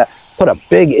and that's that. Put a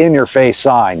big in your face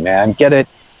sign, man. Get it,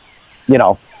 you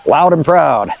know, loud and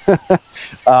proud.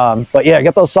 But yeah,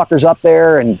 get those suckers up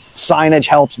there, and signage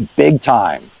helps big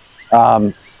time.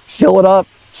 Fill it up,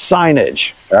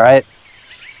 signage. All right.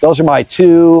 Those are my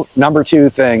number two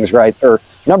things, right? Or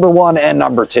number one and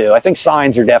number two. I think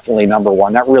signs are definitely number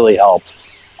one. That really helped.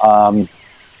 But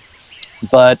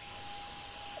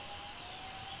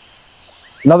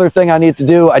another thing I need to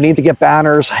do, I need to get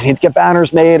banners. I need to get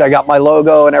banners made. I got my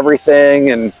logo and everything,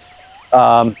 and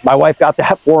My wife got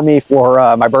that for me for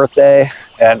my birthday,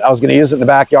 and I was going to use it in the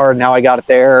backyard. Now I got it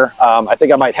there. I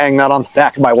think I might hang that on the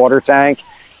back of my water tank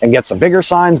and get some bigger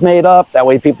signs made up. That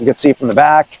way people can see from the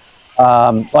back.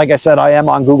 Like I said, I am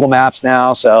on Google Maps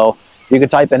now, so you can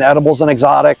type in edibles and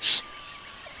exotics.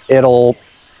 It'll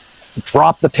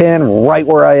drop the pin right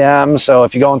where I am. So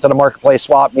if you go into the marketplace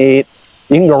swap meet,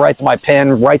 you can go right to my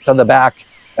pin, right to the back,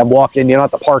 and walk in. You don't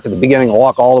have to park at the beginning and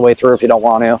walk all the way through if you don't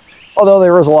want to. Although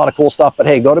there is a lot of cool stuff, but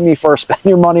hey, go to me first, spend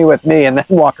your money with me, and then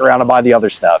walk around and buy the other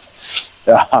stuff.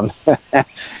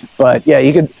 But yeah,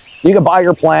 you can buy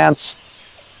your plants,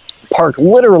 park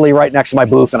literally right next to my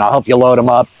booth, and I'll help you load them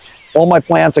up. All my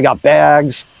plants, I got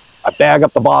bags. I bag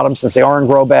up the bottom since they are in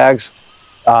grow bags.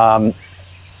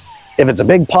 If it's a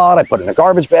big pot, I put it in a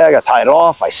garbage bag, I tie it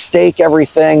off, I stake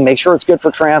everything, make sure it's good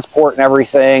for transport and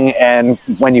everything, and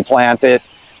when you plant it,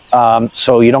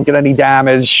 so you don't get any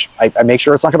damage. I make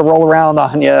sure it's not going to roll around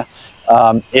on you.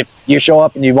 If you show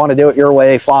up and you want to do it your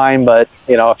way, fine, but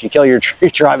you know, if you kill your tree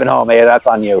driving home, hey, that's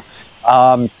on you.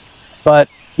 But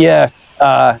yeah,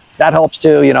 that helps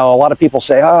too. You know, a lot of people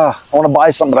say, oh, I want to buy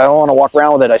something, but I don't want to walk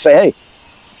around with it. I say, hey,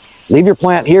 leave your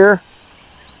plant here.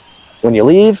 When you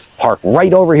leave, park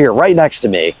right over here, right next to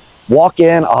me. Walk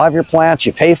in, I'll have your plants,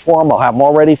 you pay for them, I'll have them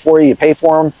all ready for you, you pay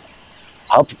for them,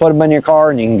 I'll help you put them in your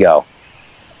car, and you can go.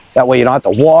 That way you don't have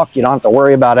to walk, you don't have to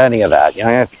worry about any of that. You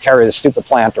don't have to carry the stupid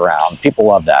plant around. People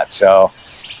love that. So,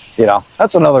 you know,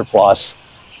 that's another plus.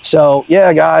 So,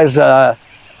 yeah, guys, I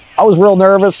was real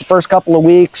nervous the first couple of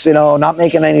weeks, you know, not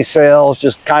making any sales,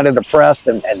 just kind of depressed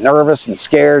and nervous and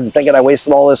scared and thinking I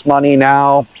wasted all this money.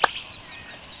 Now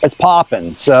it's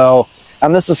popping. So,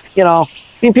 and this is, you know,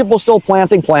 I mean, people are still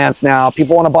planting plants now.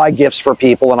 People want to buy gifts for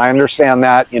people, and I understand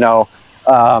that. You know,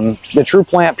 the true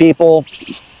plant people,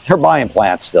 they're buying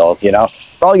plants still, you know,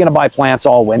 probably going to buy plants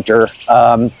all winter.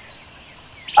 I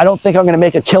don't think I'm going to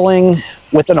make a killing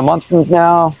within a month from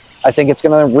now. I think it's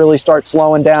going to really start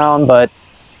slowing down, but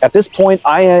at this point,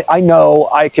 I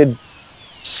know I could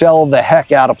sell the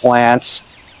heck out of plants.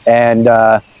 And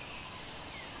I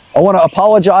want to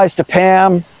apologize to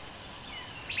Pam.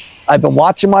 I've been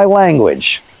watching my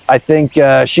language. I think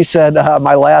she said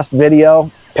my last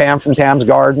video, Pam from Pam's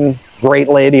Garden, great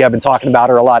lady. I've been talking about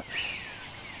her a lot.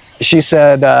 She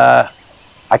said,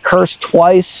 I cursed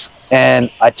twice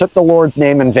and I took the Lord's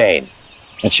name in vain.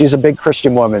 And she's a big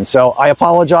Christian woman. So I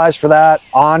apologize for that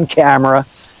on camera.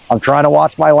 I'm trying to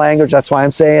watch my language. That's why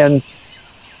I'm saying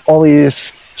all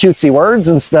these cutesy words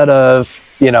instead of,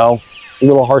 you know, a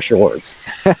little harsher words.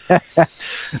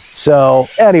 So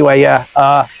anyway, yeah,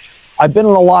 I've been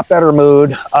in a lot better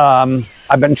mood.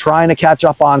 I've been trying to catch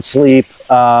up on sleep.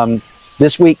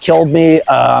 This week killed me.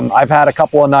 I've had a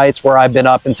couple of nights where I've been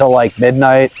up until like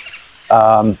midnight.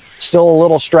 Still a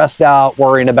little stressed out,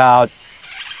 worrying about,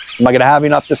 am I going to have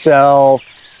enough to sell?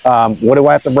 What do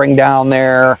I have to bring down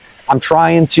there? I'm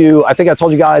trying to, I think I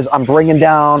told you guys, I'm bringing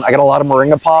down, I got a lot of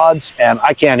moringa pods, and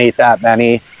I can't eat that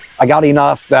many. I got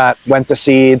enough that went to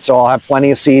seed, so I'll have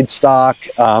plenty of seed stock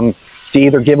to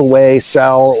either give away,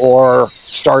 sell, or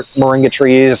start moringa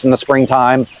trees in the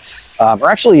springtime. Or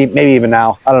actually, maybe even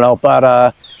now, I don't know. But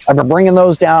I've been bringing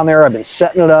those down there. I've been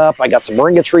setting it up. I got some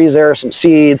moringa trees there, some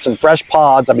seeds, some fresh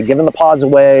pods. I've been giving the pods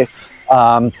away,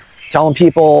 telling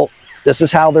people this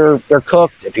is how they're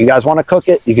cooked. If you guys want to cook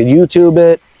it, you can YouTube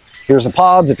it. Here's the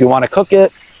pods. If you want to cook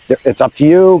it, it's up to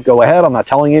you. Go ahead. I'm not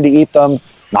telling you to eat them.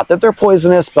 Not that they're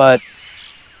poisonous, but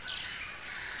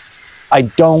I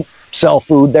don't sell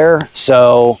food there.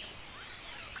 So,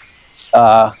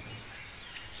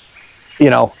 you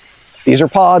know, these are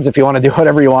pods. If you want to do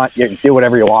whatever you want, you do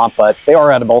whatever you want, but they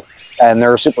are edible and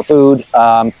they're a superfood.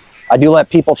 I do let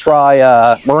people try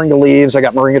moringa leaves. I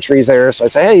got moringa trees there. So I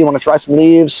say, hey, you want to try some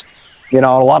leaves? You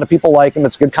know, a lot of people like them.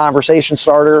 It's a good conversation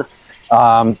starter.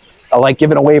 I like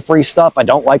giving away free stuff. I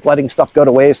don't like letting stuff go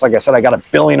to waste. Like I said, I got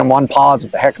 1,000,001 pods.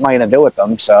 What the heck am I going to do with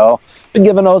them? So I've been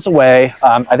giving those away.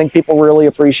 I think people really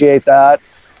appreciate that.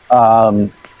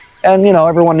 And, you know,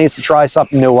 everyone needs to try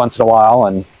something new once in a while,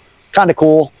 and kind of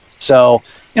cool. So,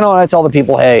 you know, and I tell the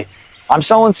people, hey, I'm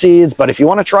selling seeds, but if you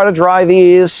want to try to dry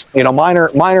these, you know, mine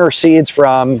are seeds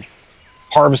from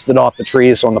harvested off the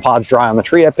trees. So when the pods dry on the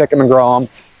tree, I pick them and grow them.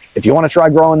 If you want to try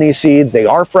growing these seeds, they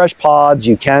are fresh pods.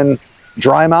 You can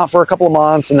dry them out for a couple of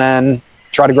months and then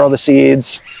try to grow the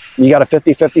seeds. You got a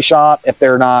 50-50 shot if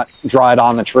they're not dried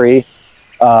on the tree.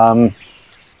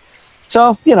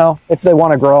 So, you know, if they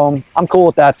want to grow them, I'm cool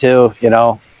with that too, you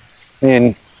know. I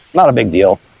mean, not a big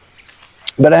deal.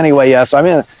 But anyway, yes, I'm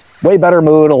in a way better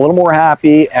mood, a little more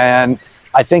happy, and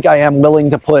I think I am willing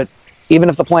to put even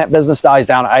if the plant business dies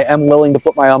down, I am willing to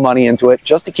put my own money into it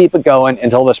just to keep it going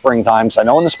until the springtime. So I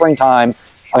know in the springtime,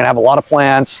 I'm going to have a lot of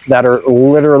plants that are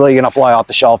literally going to fly off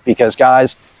the shelf because,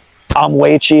 guys, I'm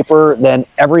way cheaper than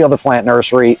every other plant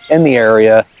nursery in the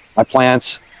area. My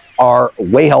plants are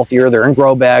way healthier. They're in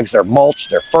grow bags. They're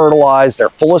mulched. They're fertilized. They're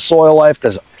full of soil life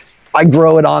because I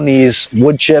grow it on these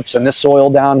wood chips and this soil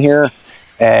down here.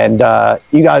 And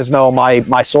you guys know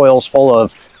my soil's full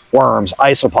of worms,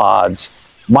 isopods,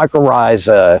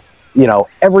 mycorrhiza, you know,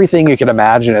 everything you can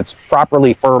imagine. It's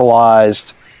properly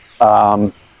fertilized.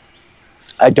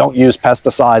 I don't use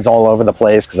pesticides all over the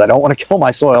place because I don't want to kill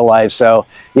my soil life. So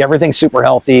yeah, everything's super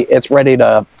healthy. It's ready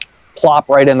to plop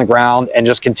right in the ground and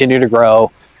just continue to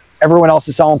grow. Everyone else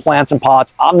is selling plants in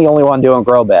pots. I'm the only one doing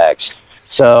grow bags.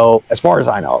 So as far as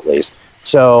I know, at least.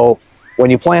 So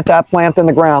when you plant that plant in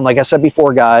the ground, like I said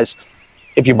before, guys,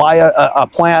 if you buy a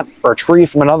plant or a tree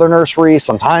from another nursery,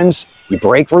 sometimes you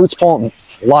break roots pulling.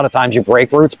 A lot of times you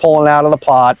break roots pulling out of the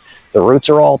pot. The roots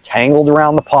are all tangled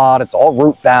around the pot. It's all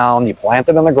root bound. You plant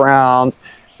it in the ground.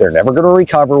 They're never going to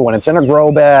recover. When it's in a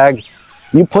grow bag,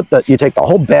 you take the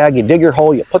whole bag, you dig your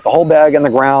hole, you put the whole bag in the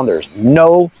ground. There's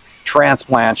no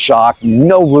transplant shock,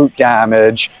 no root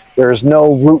damage. There's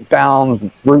no root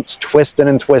bound roots twisting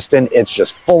and twisting. It's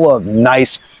just full of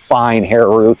nice, fine hair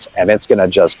roots, and it's going to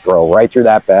just grow right through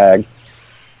that bag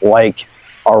like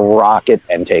a rocket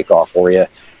and take off for you.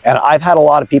 And I've had a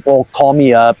lot of people call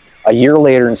me up a year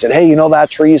later and said, hey, you know that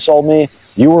tree you sold me?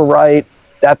 You were right.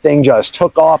 That thing just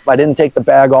took off. I didn't take the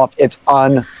bag off. It's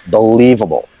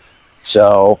unbelievable.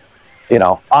 So, you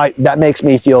know, that makes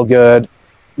me feel good,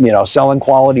 you know, selling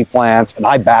quality plants, and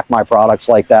I back my products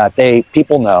like that.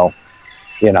 People know,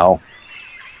 you know,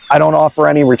 I don't offer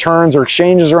any returns or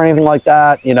exchanges or anything like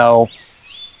that. You know,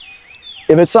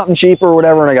 if it's something cheaper or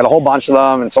whatever, and I got a whole bunch of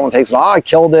them and someone takes it, oh, I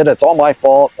killed it, it's all my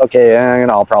fault. Okay, you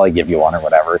know, I'll probably give you one or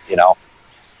whatever, you know.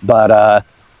 But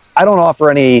I don't offer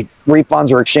any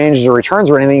refunds or exchanges or returns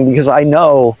or anything because I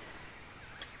know,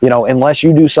 you know, unless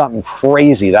you do something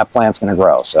crazy, that plant's going to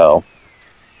grow. So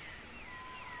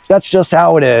that's just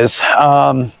how it is.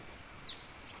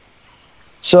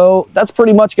 So that's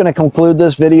pretty much going to conclude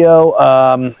this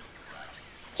video.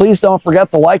 Please don't forget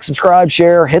to like, subscribe,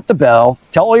 share, hit the bell,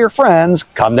 tell all your friends,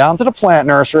 come down to the plant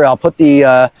nursery. I'll put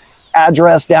the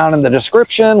address down in the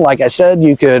description. Like I said,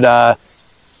 you could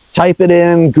type it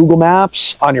in Google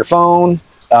Maps on your phone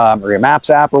or your Maps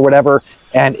app or whatever,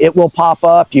 and it will pop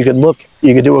up. You can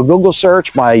do a Google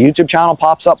search. My YouTube channel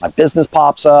pops up. My business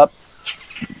pops up.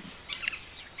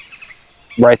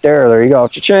 Right there. There you go.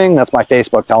 Cha-ching. That's my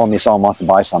Facebook telling me someone wants to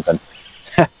buy something.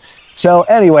 So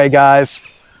anyway, guys,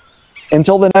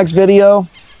 until the next video,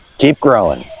 keep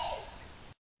growing.